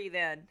perfect for you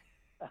then.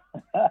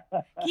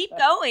 Keep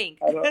going.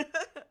 I don't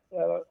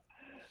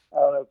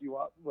know if you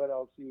want what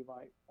else you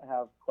might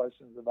have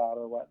questions about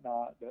or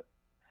whatnot, but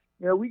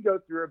we go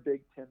through a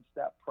big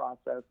 10-step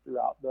process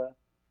throughout the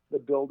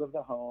build of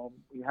the home.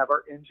 We have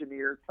our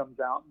engineer comes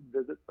out and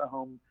visits the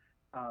home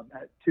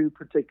at 2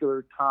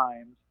 particular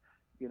times.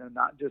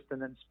 Not just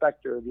an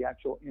inspector, the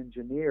actual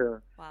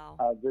engineer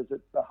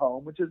visits the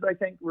home, which is, I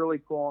think, really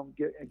cool. And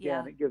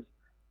it gives,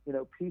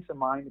 peace of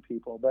mind to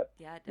people. But,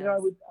 it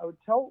does.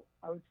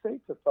 I would say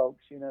to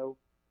folks,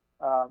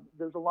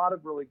 there's a lot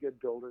of really good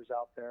builders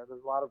out there.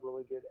 There's a lot of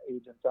really good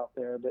agents out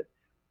there, but,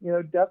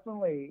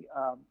 definitely,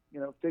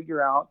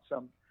 figure out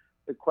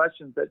the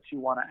questions that you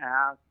want to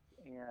ask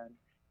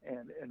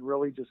and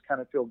really just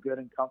kind of feel good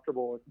and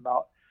comfortable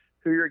about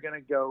who you're going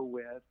to go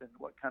with and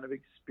what kind of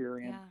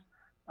experience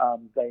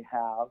they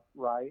have,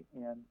 right?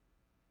 And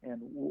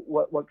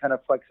what kind of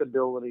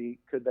flexibility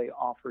could they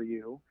offer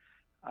you?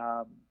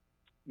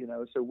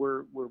 So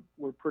we're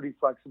pretty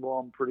flexible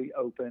and pretty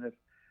open.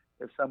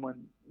 If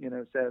someone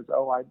says,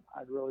 oh,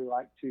 I'd really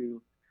like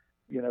to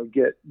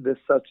get this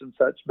such and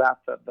such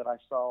bathtub that I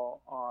saw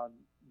on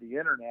the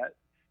internet,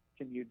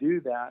 can you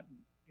do that?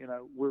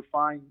 We're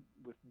fine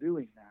with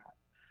doing that.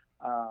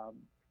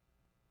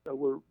 So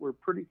we're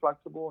pretty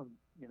flexible and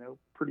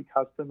pretty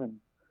custom, and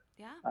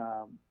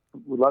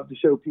would love to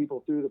show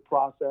people through the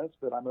process,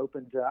 but I'm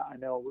open to. I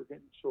know we're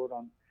getting short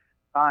on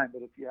time,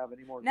 but if you have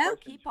any more questions,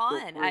 keep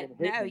on.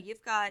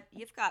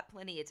 You've got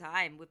plenty of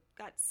time. We've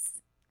got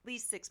at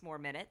least 6 more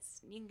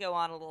minutes. You can go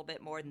on a little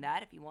bit more than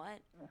that if you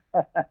want.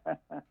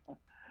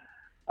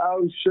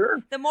 Oh,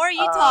 sure. The more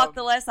you talk,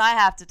 the less I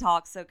have to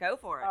talk. So go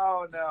for it.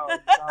 Oh no,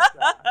 stop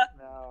that.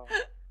 No.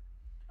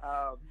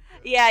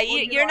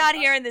 You're not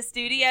here in the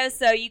studio,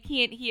 so you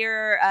can't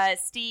hear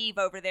Steve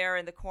over there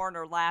in the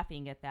corner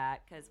laughing at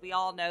that because we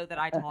all know that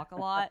I talk a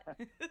lot.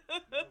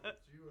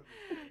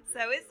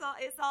 So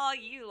it's all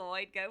you,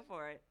 Lloyd. Go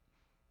for it.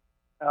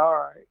 All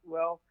right.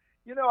 Well,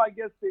 I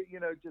guess that,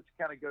 just to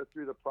kind of go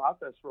through the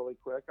process really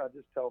quick, I'll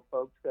just tell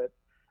folks that,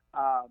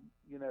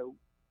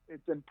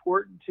 it's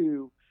important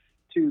to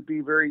be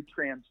very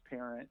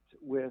transparent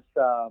with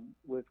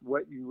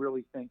what you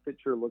really think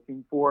that you're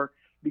looking for.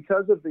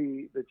 Because of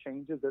the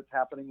changes that's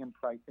happening in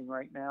pricing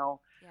right now,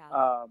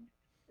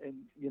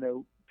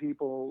 and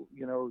people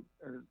are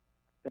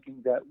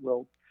thinking that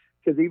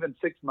because even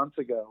 6 months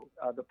ago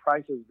the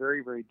price is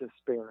very, very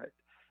disparate.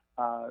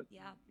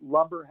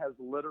 Lumber has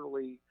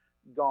literally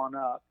gone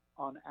up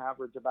on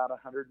average about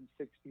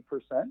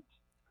 160%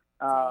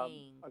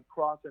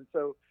 across, and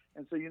so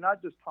you're not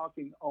just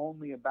talking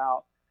only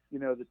about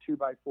the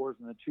 2x4s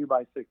and the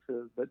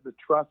 2x6s, but the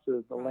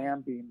trusses, the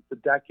land beams, the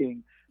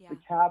decking, the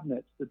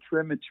cabinets, the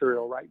trim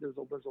material, right? There's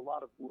a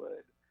lot of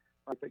wood,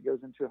 right, that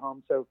goes into a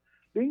home. So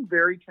being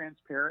very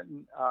transparent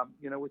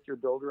and, with your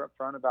builder up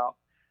front about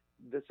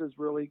this is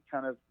really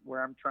kind of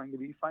where I'm trying to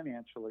be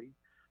financially,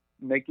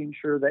 making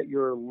sure that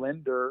your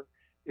lender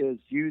is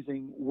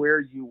using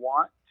where you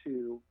want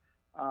to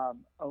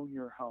own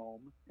your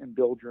home and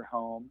build your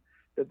home,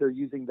 that they're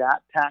using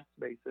that tax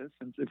basis.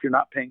 And if you're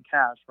not paying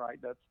cash, right,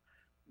 that's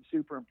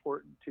super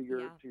important to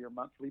your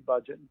monthly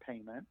budget and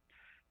payment,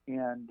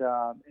 and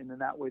in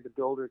that way the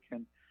builder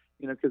can,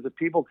 because if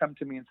people come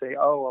to me and say,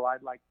 oh, well,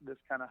 I'd like this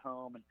kind of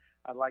home and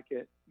I'd like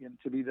it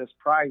to be this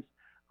price,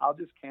 I'll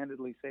just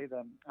candidly say to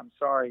them, I'm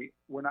sorry,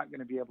 we're not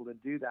going to be able to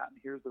do that, and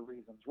here's the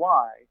reasons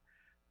why.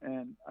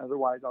 And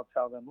otherwise I'll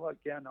tell them, look,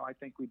 I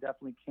think we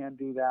definitely can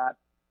do that.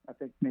 I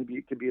think maybe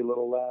it could be a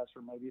little less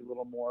or maybe a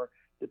little more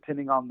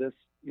depending on this,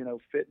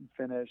 fit and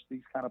finish,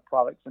 these kind of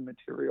products and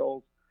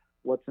materials,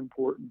 what's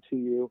important to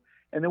you,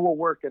 and then we'll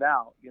work it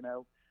out.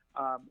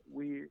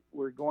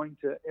 We're going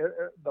to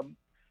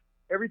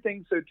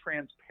everything's so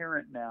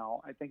transparent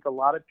now. I think a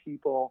lot of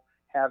people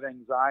have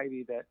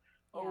anxiety that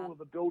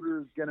the builder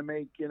is going to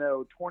make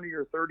 20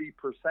 or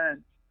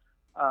 30%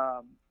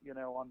 on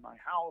my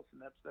house,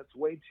 and that's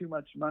way too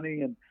much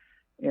money, and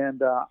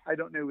I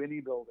don't know any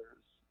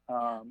builders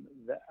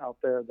that out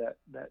there that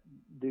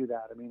do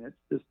that. I mean, it's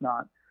just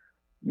not.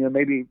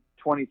 Maybe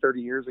 20,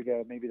 30 years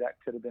ago, maybe that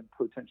could have been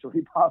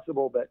potentially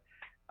possible, but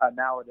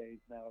nowadays,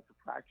 no, it's a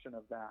fraction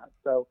of that.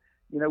 So,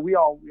 we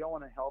all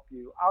want to help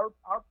you. Our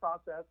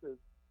process is,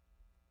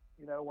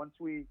 once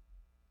we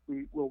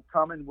we will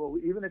come and we'll,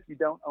 even if you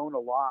don't own a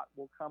lot,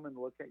 we'll come and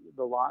look at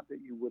the lot that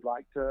you would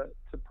like to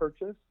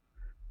purchase.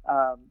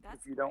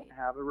 If you don't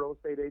have a real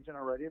estate agent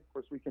already, of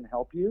course, we can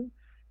help you.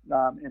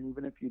 And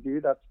even if you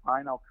do, that's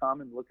fine. I'll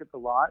come and look at the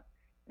lot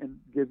and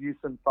give you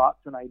some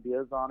thoughts and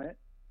ideas on it.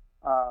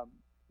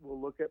 We'll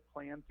look at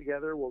plans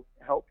together. We'll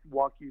help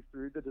walk you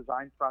through the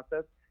design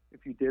process.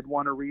 If you did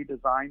want to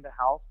redesign the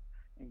house,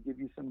 and give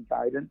you some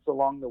guidance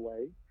along the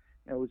way.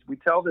 We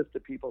tell this to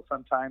people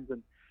sometimes,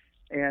 and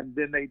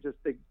then they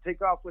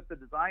take off with the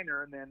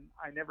designer, and then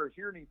I never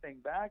hear anything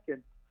back,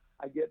 and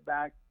I get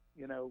back,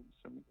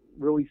 some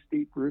really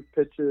steep roof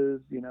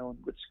pitches,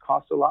 which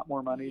cost a lot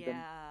more money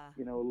than,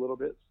 a little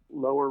bit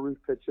lower roof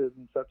pitches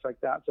and such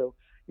like that. So,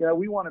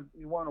 we want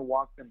to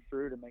walk them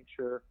through to make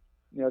sure,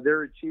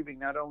 they're achieving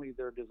not only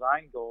their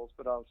design goals,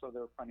 but also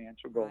their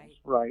financial goals.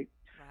 Right.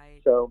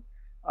 So,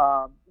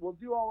 we'll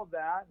do all of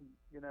that, and,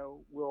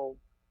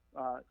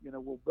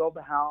 we'll build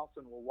the house,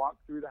 and we'll walk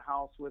through the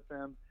house with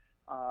them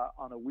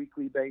on a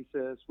weekly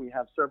basis. We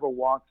have several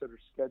walks that are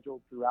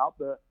scheduled throughout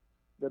the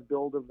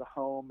build of the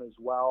home as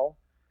well,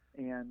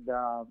 and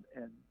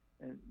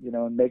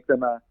make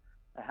them a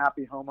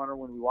happy homeowner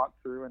when we walk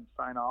through and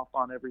sign off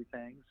on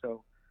everything.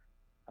 So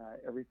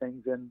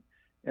everything's in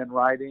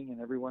writing, and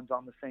everyone's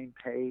on the same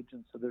page,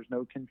 and so there's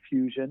no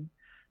confusion,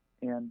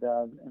 and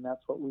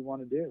that's what we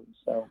want to do.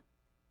 So.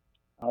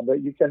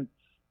 But you can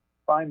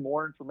find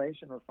more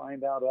information or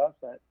find out us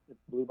at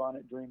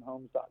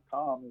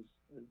bluebonnetdreamhomes.com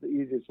is the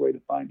easiest way to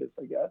find us,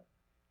 I guess.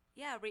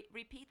 Yeah,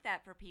 repeat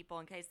that for people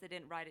in case they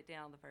didn't write it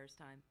down the first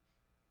time.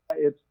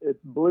 It's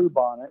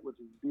Bluebonnet, which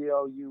is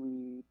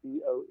BLUEBONNET,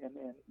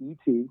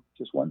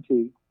 just one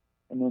T,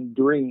 and then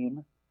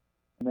dream,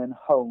 and then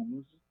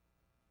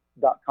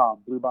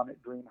homes.com,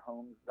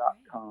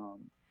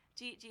 bluebonnetdreamhomes.com.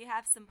 Do you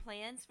have some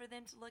plans for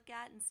them to look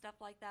at and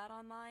stuff like that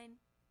online?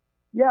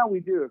 Yeah, we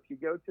do. If you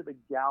go to the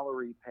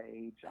gallery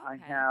page,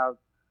 I've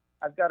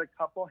got a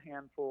couple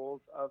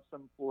handfuls of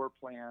some floor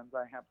plans.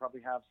 I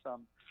probably have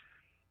some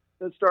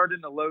that start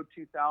in the low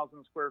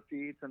 2,000 square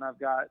feet, and I've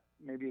got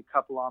maybe a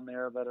couple on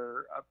there that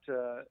are up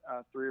to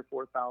 3,000 or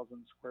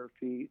 4,000 square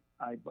feet,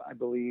 I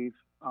believe,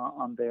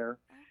 on there.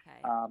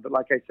 Okay. But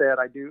like I said,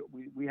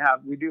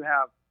 we do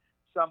have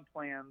some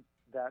plans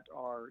that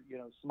are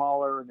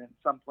smaller, and then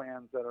some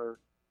plans that are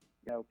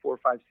 4,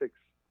 5, 6,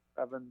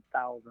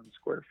 7,000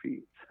 square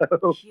feet.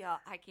 So, yeah,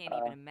 I can't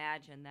even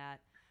imagine that.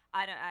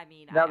 I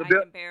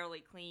can barely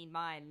clean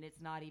mine, and it's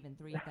not even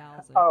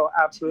 3,000. Oh,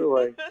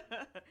 absolutely,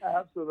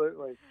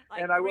 absolutely.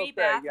 Like and I will 3 say,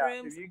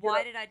 bathrooms.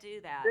 Why did I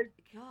do that?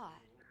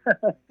 God.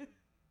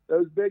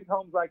 Those big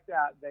homes like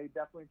that, they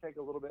definitely take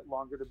a little bit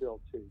longer to build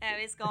too. Oh,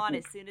 it's gone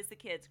as soon as the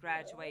kids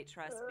graduate.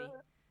 Trust me.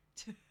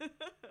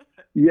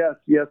 Yes,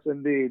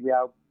 indeed.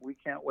 Yeah, we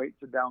can't wait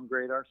to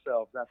downgrade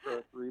ourselves after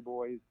our 3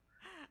 boys.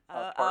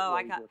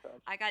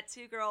 I got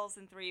 2 girls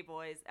and 3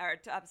 boys.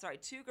 I'm sorry,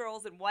 2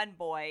 girls and 1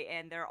 boy,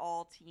 and they're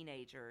all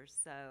teenagers.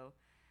 So,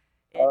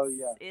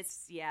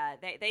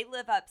 they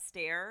live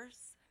upstairs.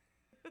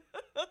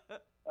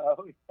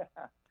 Oh yeah.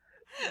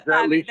 That's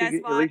why I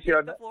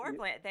picked the floor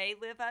plan. They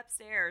live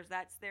upstairs.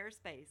 That's their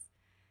space.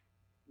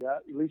 Yeah,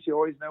 at least you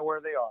always know where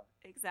they are.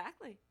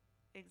 Exactly.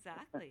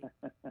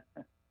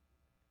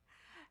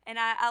 And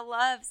I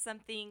love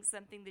something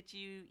that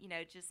you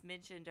just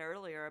mentioned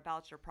earlier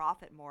about your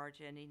profit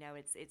margin.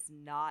 It's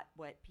not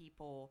what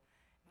people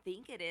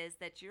think it is,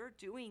 that you're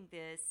doing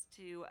this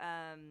to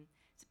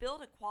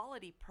build a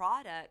quality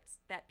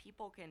product that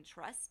people can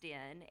trust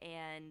in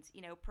and,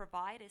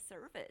 provide a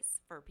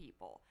service for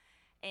people.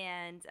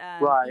 And,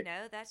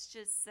 that's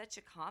just such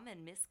a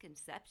common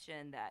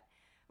misconception that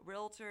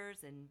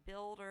realtors and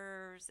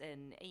builders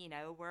and,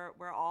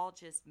 we're all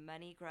just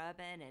money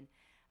grubbing and,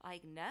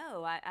 like,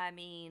 no,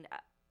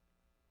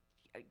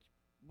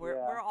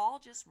 we're all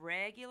just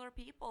regular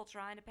people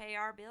trying to pay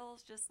our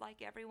bills just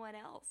like everyone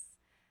else.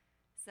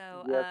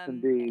 So, yes,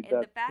 indeed.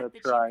 And the fact that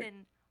you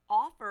can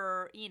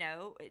offer,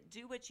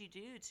 do what you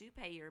do to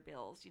pay your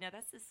bills,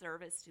 that's a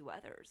service to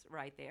others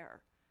right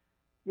there.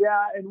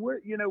 Yeah, and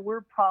we're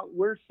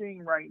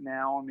seeing right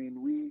now.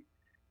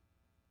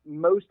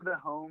 Most of the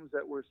homes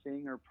that we're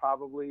seeing are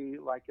probably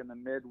like in the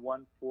mid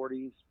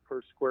 140s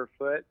per square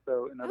foot.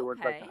 So in other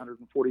words, like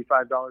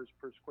 $145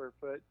 per square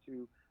foot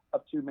to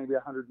up to maybe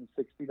 $160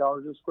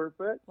 a square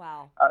foot.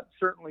 Wow.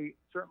 Certainly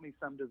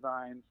some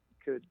designs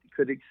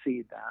could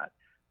exceed that.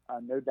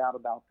 No doubt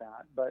about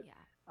that. But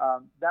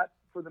that's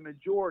for the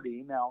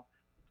majority. Now,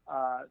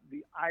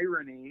 the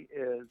irony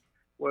is,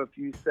 well, if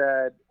you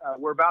said,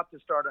 we're about to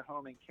start a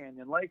home in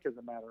Canyon Lake, as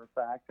a matter of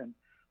fact, and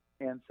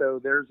so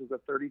theirs is a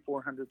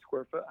 3,400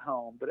 square foot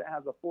home, but it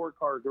has a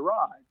 4-car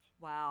garage.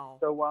 Wow.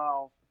 So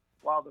while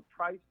the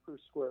price per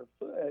square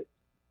foot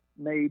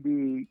may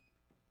be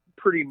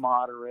pretty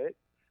moderate,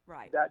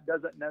 right, that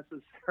doesn't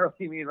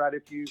necessarily mean, right,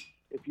 if you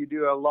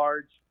do a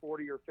large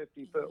 40 or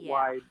 50 foot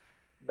wide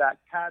back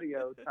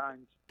patio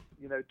times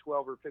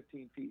 12 or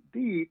 15 feet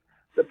deep,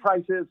 the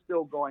price is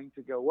still going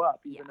to go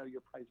up, even though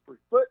your price per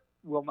foot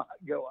will not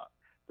go up.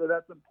 So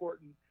that's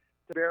important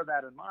bear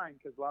that in mind,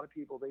 because a lot of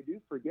people, they do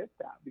forget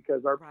that,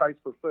 because our Right. price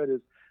per foot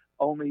is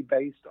only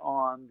based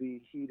on the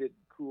heated,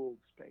 cooled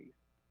space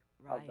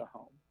of Right. the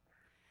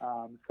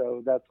home.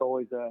 So that's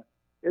always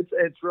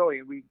it's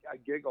really, I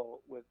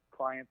giggle with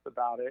clients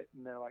about it,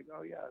 and they're like,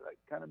 oh yeah, that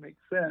kind of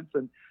makes sense.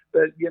 But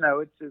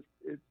it's just,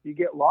 you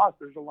get lost.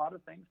 There's a lot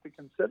of things to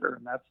consider,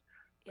 and that's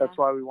Yeah.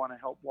 why we want to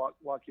help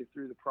walk you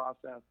through the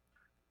process,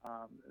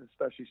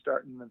 especially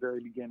starting in the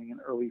very beginning and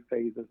early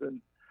phases,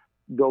 and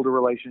build a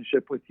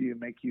relationship with you,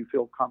 make you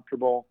feel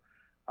comfortable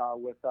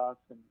with us,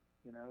 and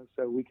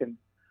so we can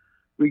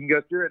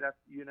go through it.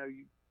 You've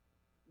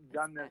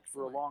done this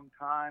for a excellent. long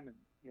time, and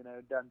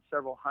done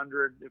several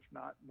hundred, if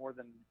not more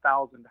than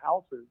 1,000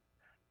 houses.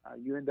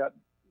 You end up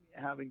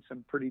having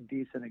some pretty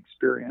decent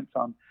experience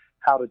on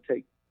how to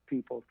take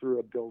people through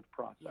a build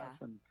process, Yeah.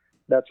 and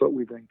that's what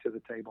we bring to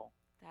the table.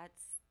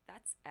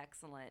 That's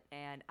excellent.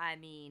 And I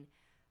mean,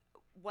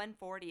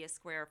 140 a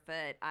square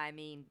foot. I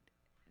mean,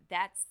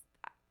 that's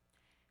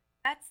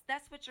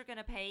what you're going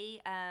to pay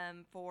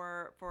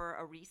for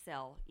a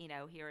resale,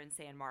 here in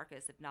San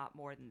Marcos, if not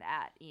more than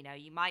that.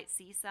 You might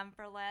see some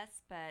for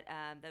less, but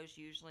those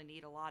usually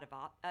need a lot of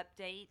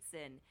updates,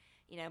 and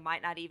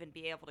might not even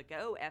be able to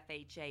go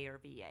FHA or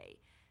VA.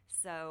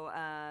 So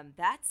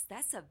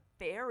that's a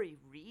very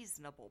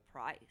reasonable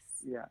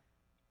price. Yeah.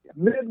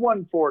 Mid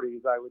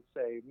 140s, I would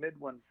say. Mid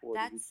 140s.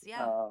 That's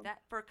that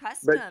for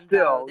custom. but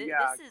still, though,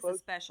 yeah, this is close- a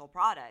special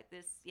product.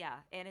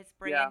 And it's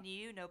brand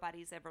new.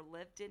 Nobody's ever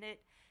lived in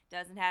it.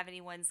 Doesn't have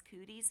anyone's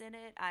cooties in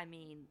it. I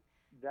mean,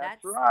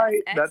 That's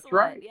right. That's excellent.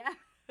 right.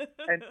 Yeah.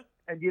 And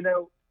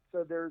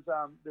so there's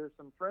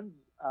some friends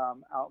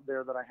out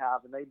there that I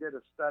have, and they did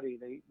a study.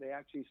 They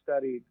actually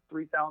studied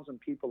 3,000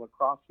 people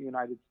across the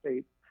United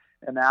States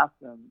and asked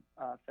them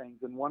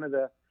things. And one of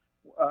the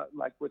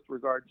like with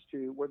regards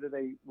to whether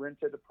they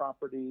rented a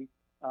property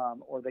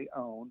or they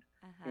owned,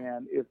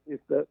 and if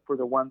for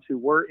the ones who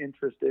were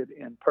interested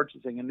in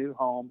purchasing a new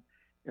home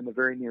in the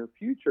very near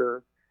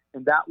future,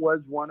 and that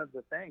was one of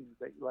the things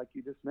that, like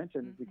you just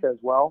mentioned, because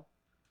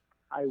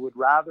I would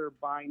rather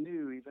buy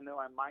new, even though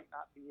I might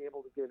not be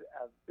able to get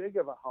as big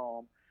of a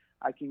home.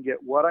 I can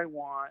get what I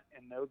want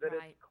and know that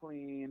Right. it's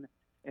clean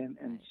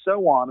and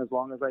so on, as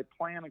long as I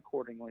plan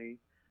accordingly.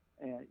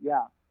 And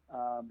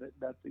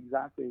that's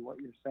exactly what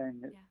you're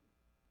saying.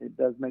 It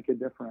does make a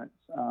difference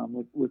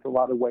with a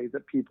lot of ways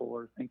that people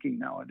are thinking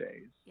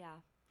nowadays. Yeah.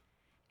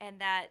 And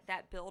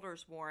that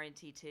builder's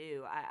warranty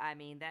too. I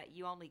mean, that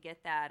you only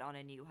get that on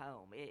a new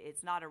home.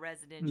 It's not a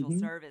residential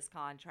service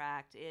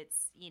contract.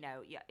 It's,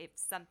 if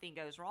something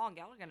goes wrong,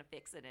 y'all are going to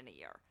fix it in a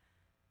year.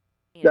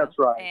 That's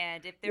right.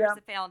 And if there's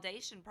a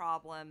foundation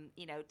problem,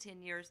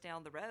 10 years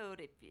down the road,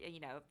 if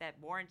that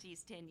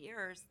warranty's 10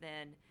 years,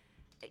 then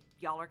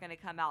y'all are going to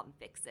come out and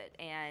fix it.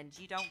 And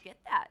you don't get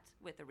that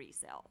with a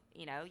resale.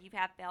 You've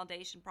had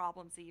foundation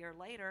problems a year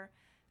later.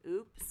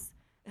 Oops.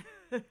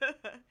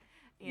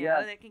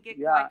 That can get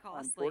quite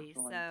costly.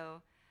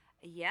 So,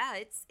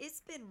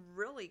 it's been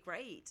really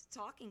great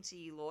talking to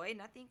you, Lloyd.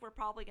 And I think we're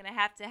probably going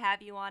to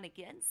have you on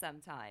again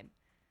sometime.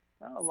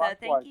 Oh, so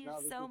thank you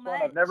so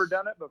much. I've never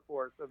done it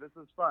before, so this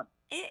is fun.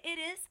 It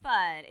is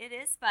fun. It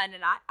is fun,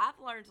 and I've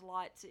learned a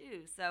lot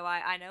too. So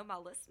I know my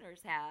listeners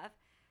have.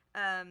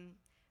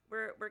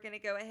 We're going to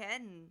go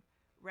ahead and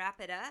wrap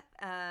it up.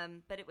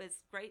 But it was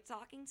great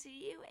talking to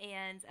you,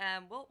 and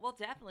we'll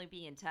definitely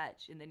be in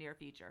touch in the near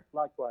future.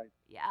 Likewise.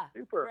 Yeah.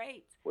 Super.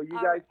 Great. Well,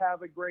 you guys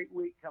have a great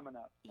week coming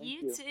up. Thank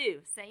you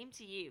too. Same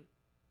to you.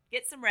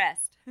 Get some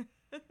rest.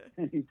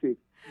 You too.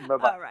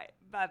 Bye-bye. All right.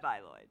 Bye-bye,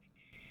 Lloyd.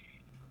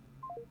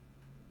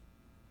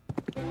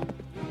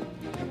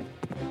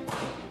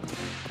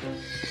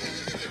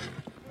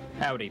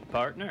 Howdy,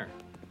 partner.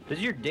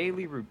 Does your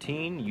daily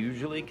routine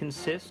usually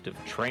consist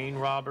of train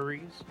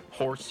robberies,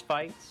 horse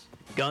fights,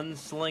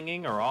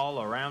 gunslinging, or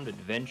all-around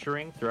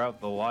adventuring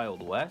throughout the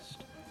Wild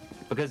West?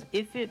 Because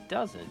if it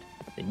doesn't,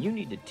 then you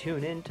need to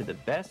tune in to the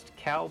best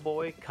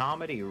cowboy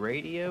comedy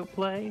radio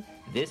play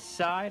this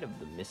side of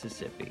the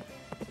Mississippi.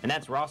 And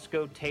that's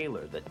Roscoe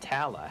Taylor, the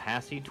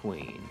Tallahassee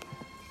Tween.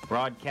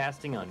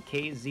 Broadcasting on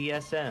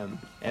KZSM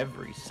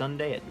every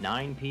Sunday at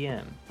 9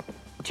 p.m.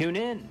 Tune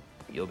in.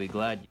 You'll be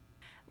glad.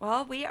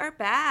 Well, we are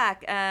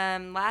back.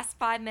 Last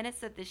 5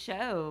 minutes of the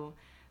show.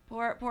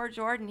 Poor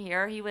Jordan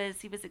here. He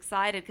was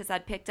excited because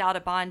I'd picked out a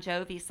Bon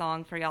Jovi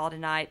song for y'all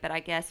tonight, but I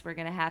guess we're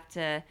gonna have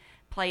to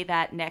play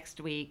that next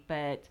week.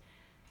 But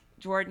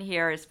Jordan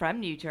here is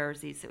from New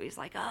Jersey, so he's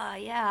like, "Oh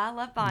yeah, I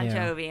love Bon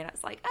Jovi," and I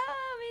was like,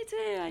 "Oh, me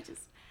too." I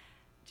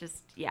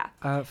just yeah.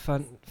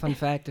 Fun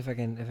fact, if I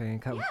can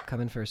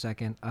come in for a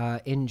second.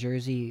 In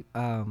Jersey,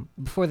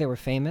 before they were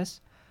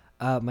famous,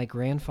 my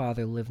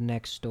grandfather lived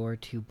next door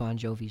to Bon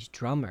Jovi's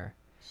drummer.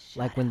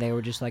 Like when they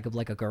were just like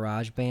a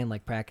garage band,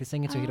 like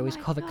practicing it, so he'd always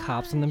call the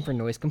cops on them for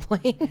noise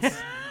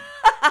complaints.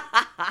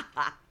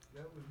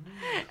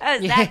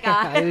 That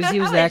guy. He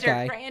was that your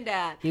guy.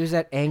 Granddad. He was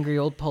that angry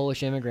old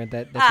Polish immigrant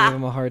that gave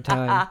him a hard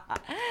time.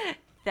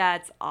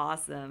 That's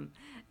awesome.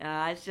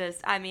 It's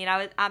just, I'm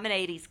an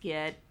 '80s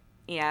kid.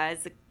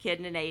 As a kid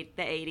in the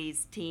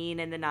 '80s, teen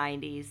in the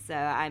 '90s. So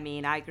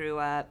I grew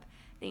up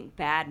think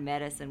Bad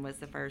Medicine was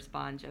the first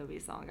Bon Jovi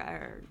song I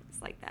heard.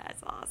 It's like,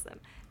 that's awesome.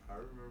 I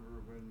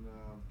remember when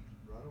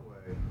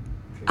Runaway.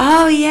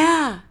 Oh,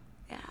 yeah.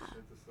 Yeah.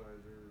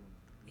 Synthesizer.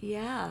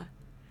 Yeah.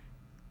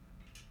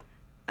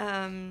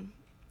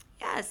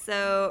 Yeah,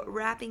 so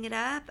wrapping it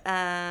up,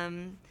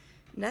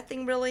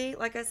 nothing really,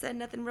 like I said,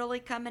 nothing really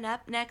coming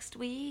up next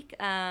week.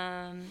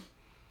 I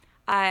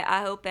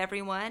hope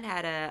everyone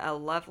had a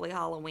lovely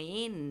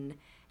Halloween and,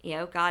 you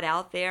know, got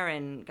out there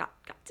and got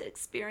to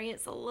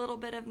experience a little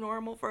bit of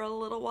normal for a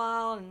little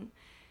while and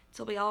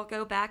until we all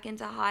go back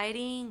into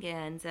hiding.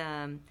 And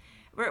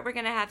we're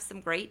going to have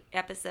some great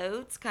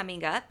episodes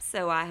coming up,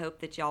 so I hope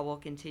that y'all will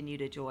continue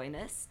to join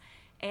us.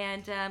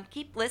 And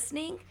keep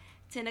listening.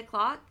 10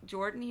 o'clock,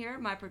 Jordan here,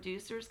 my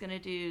producer, is going to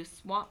do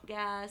Swamp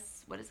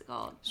Gas. What is it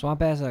called?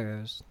 Swamp Ass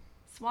Uggos.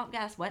 Swamp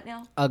Gas what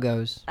now?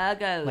 Uggos.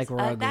 Uggos. Like we're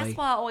ugly. That's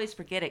why I always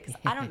forget it, because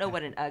I don't know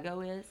what an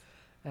Uggo is.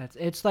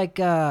 It's like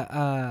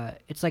a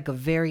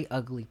very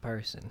ugly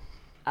person.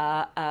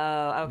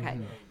 Oh, okay.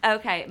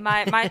 Okay,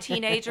 my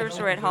teenagers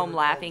are at home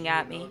laughing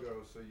at me.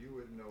 So you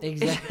wouldn't know.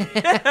 Exactly.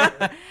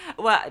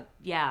 Well,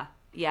 yeah.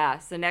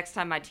 So next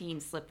time my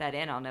teens slip that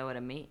in, I'll know what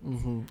it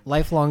means.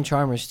 Lifelong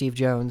charmer Steve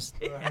Jones.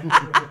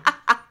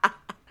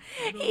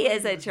 He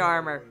is a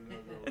charmer.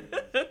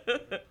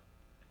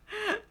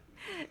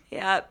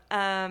 Yeah.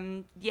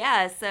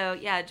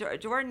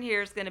 Jordan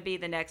here is going to be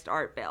the next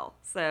Art Bell.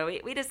 So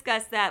we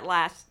discussed that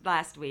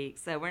last week,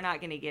 so we're not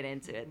going to get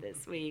into it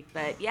this week.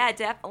 But yeah,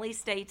 definitely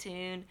stay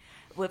tuned.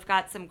 We've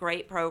got some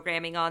great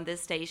programming on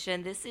this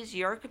station. This is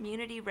your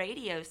community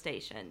radio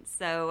station.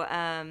 So,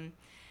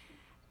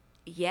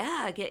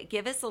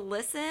 give us a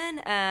listen.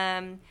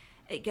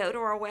 Go to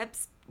our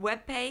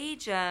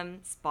webpage.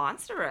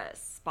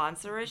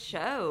 Sponsor a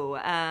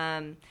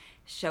show.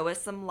 Show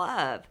us some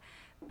love.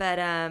 But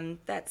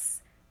that's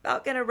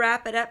about going to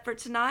wrap it up for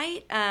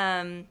tonight.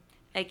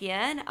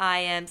 Again, I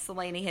am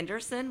Selene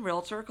Henderson,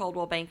 Realtor,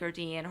 Coldwell Banker,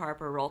 Deanne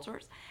Harper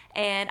Realtors,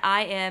 and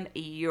I am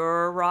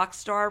your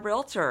Rockstar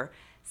Realtor.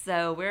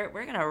 So we're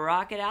going to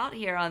rock it out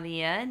here on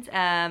the end.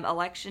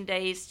 Election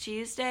Day is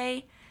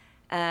Tuesday.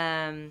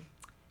 Kind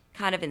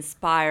of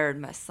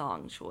inspired my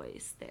song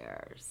choice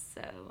there.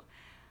 So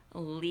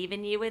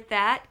leaving you with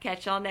that.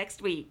 Catch y'all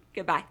next week.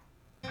 Goodbye.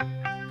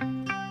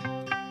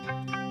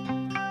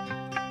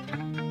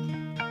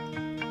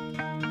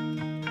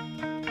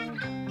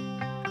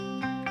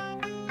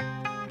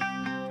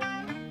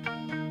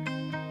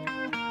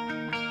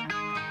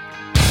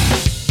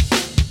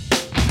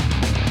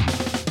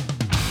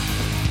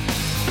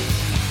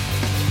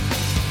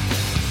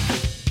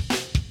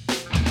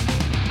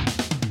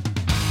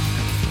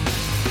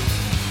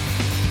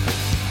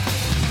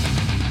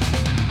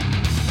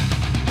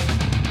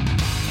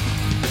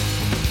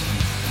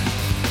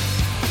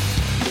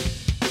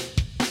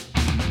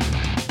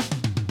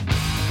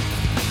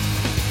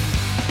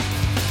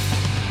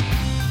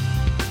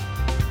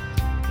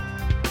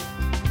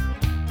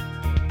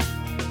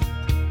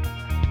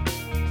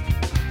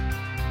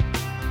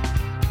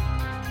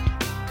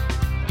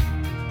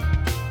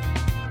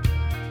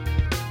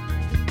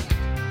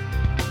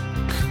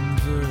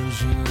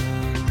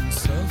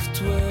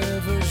 Software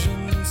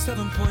version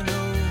 7.0.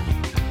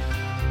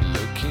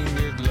 Looking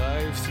at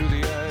life through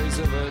the eyes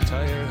of a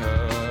tire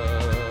hub.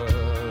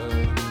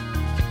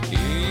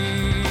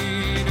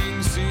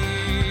 Eating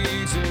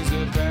seeds is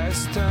a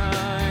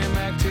pastime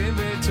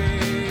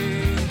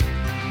activity.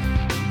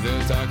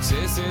 The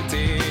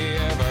toxicity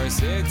of our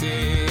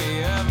city.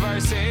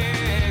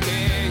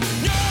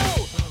 No!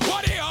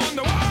 What do you own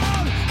the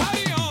world? How do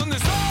you own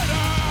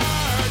disorder?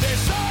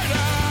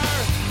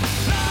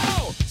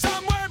 No!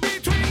 Somewhere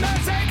between the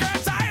sacred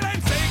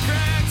silence and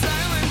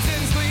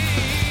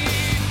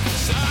sleep.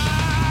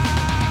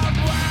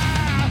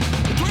 Somewhere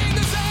between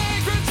the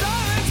sacred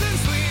silence and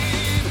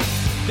sleep.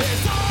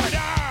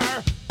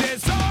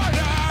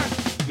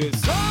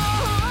 Disorder.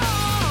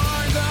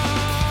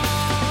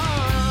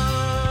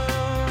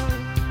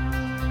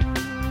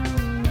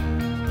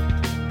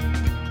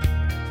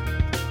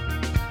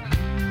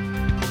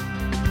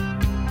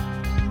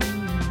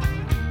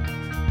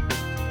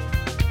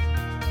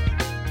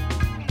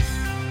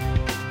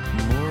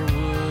 More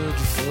wood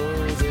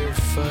for their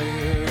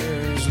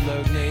fires,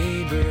 loud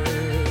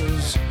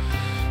neighbors.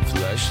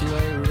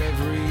 Flashlight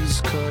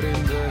reveries caught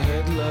in the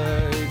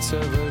headlights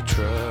of a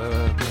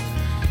truck.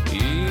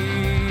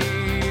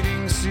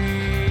 Eating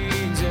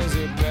seeds as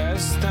a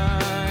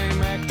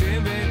pastime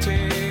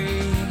activity.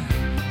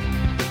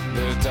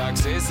 The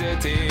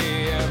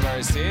toxicity of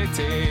our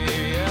city.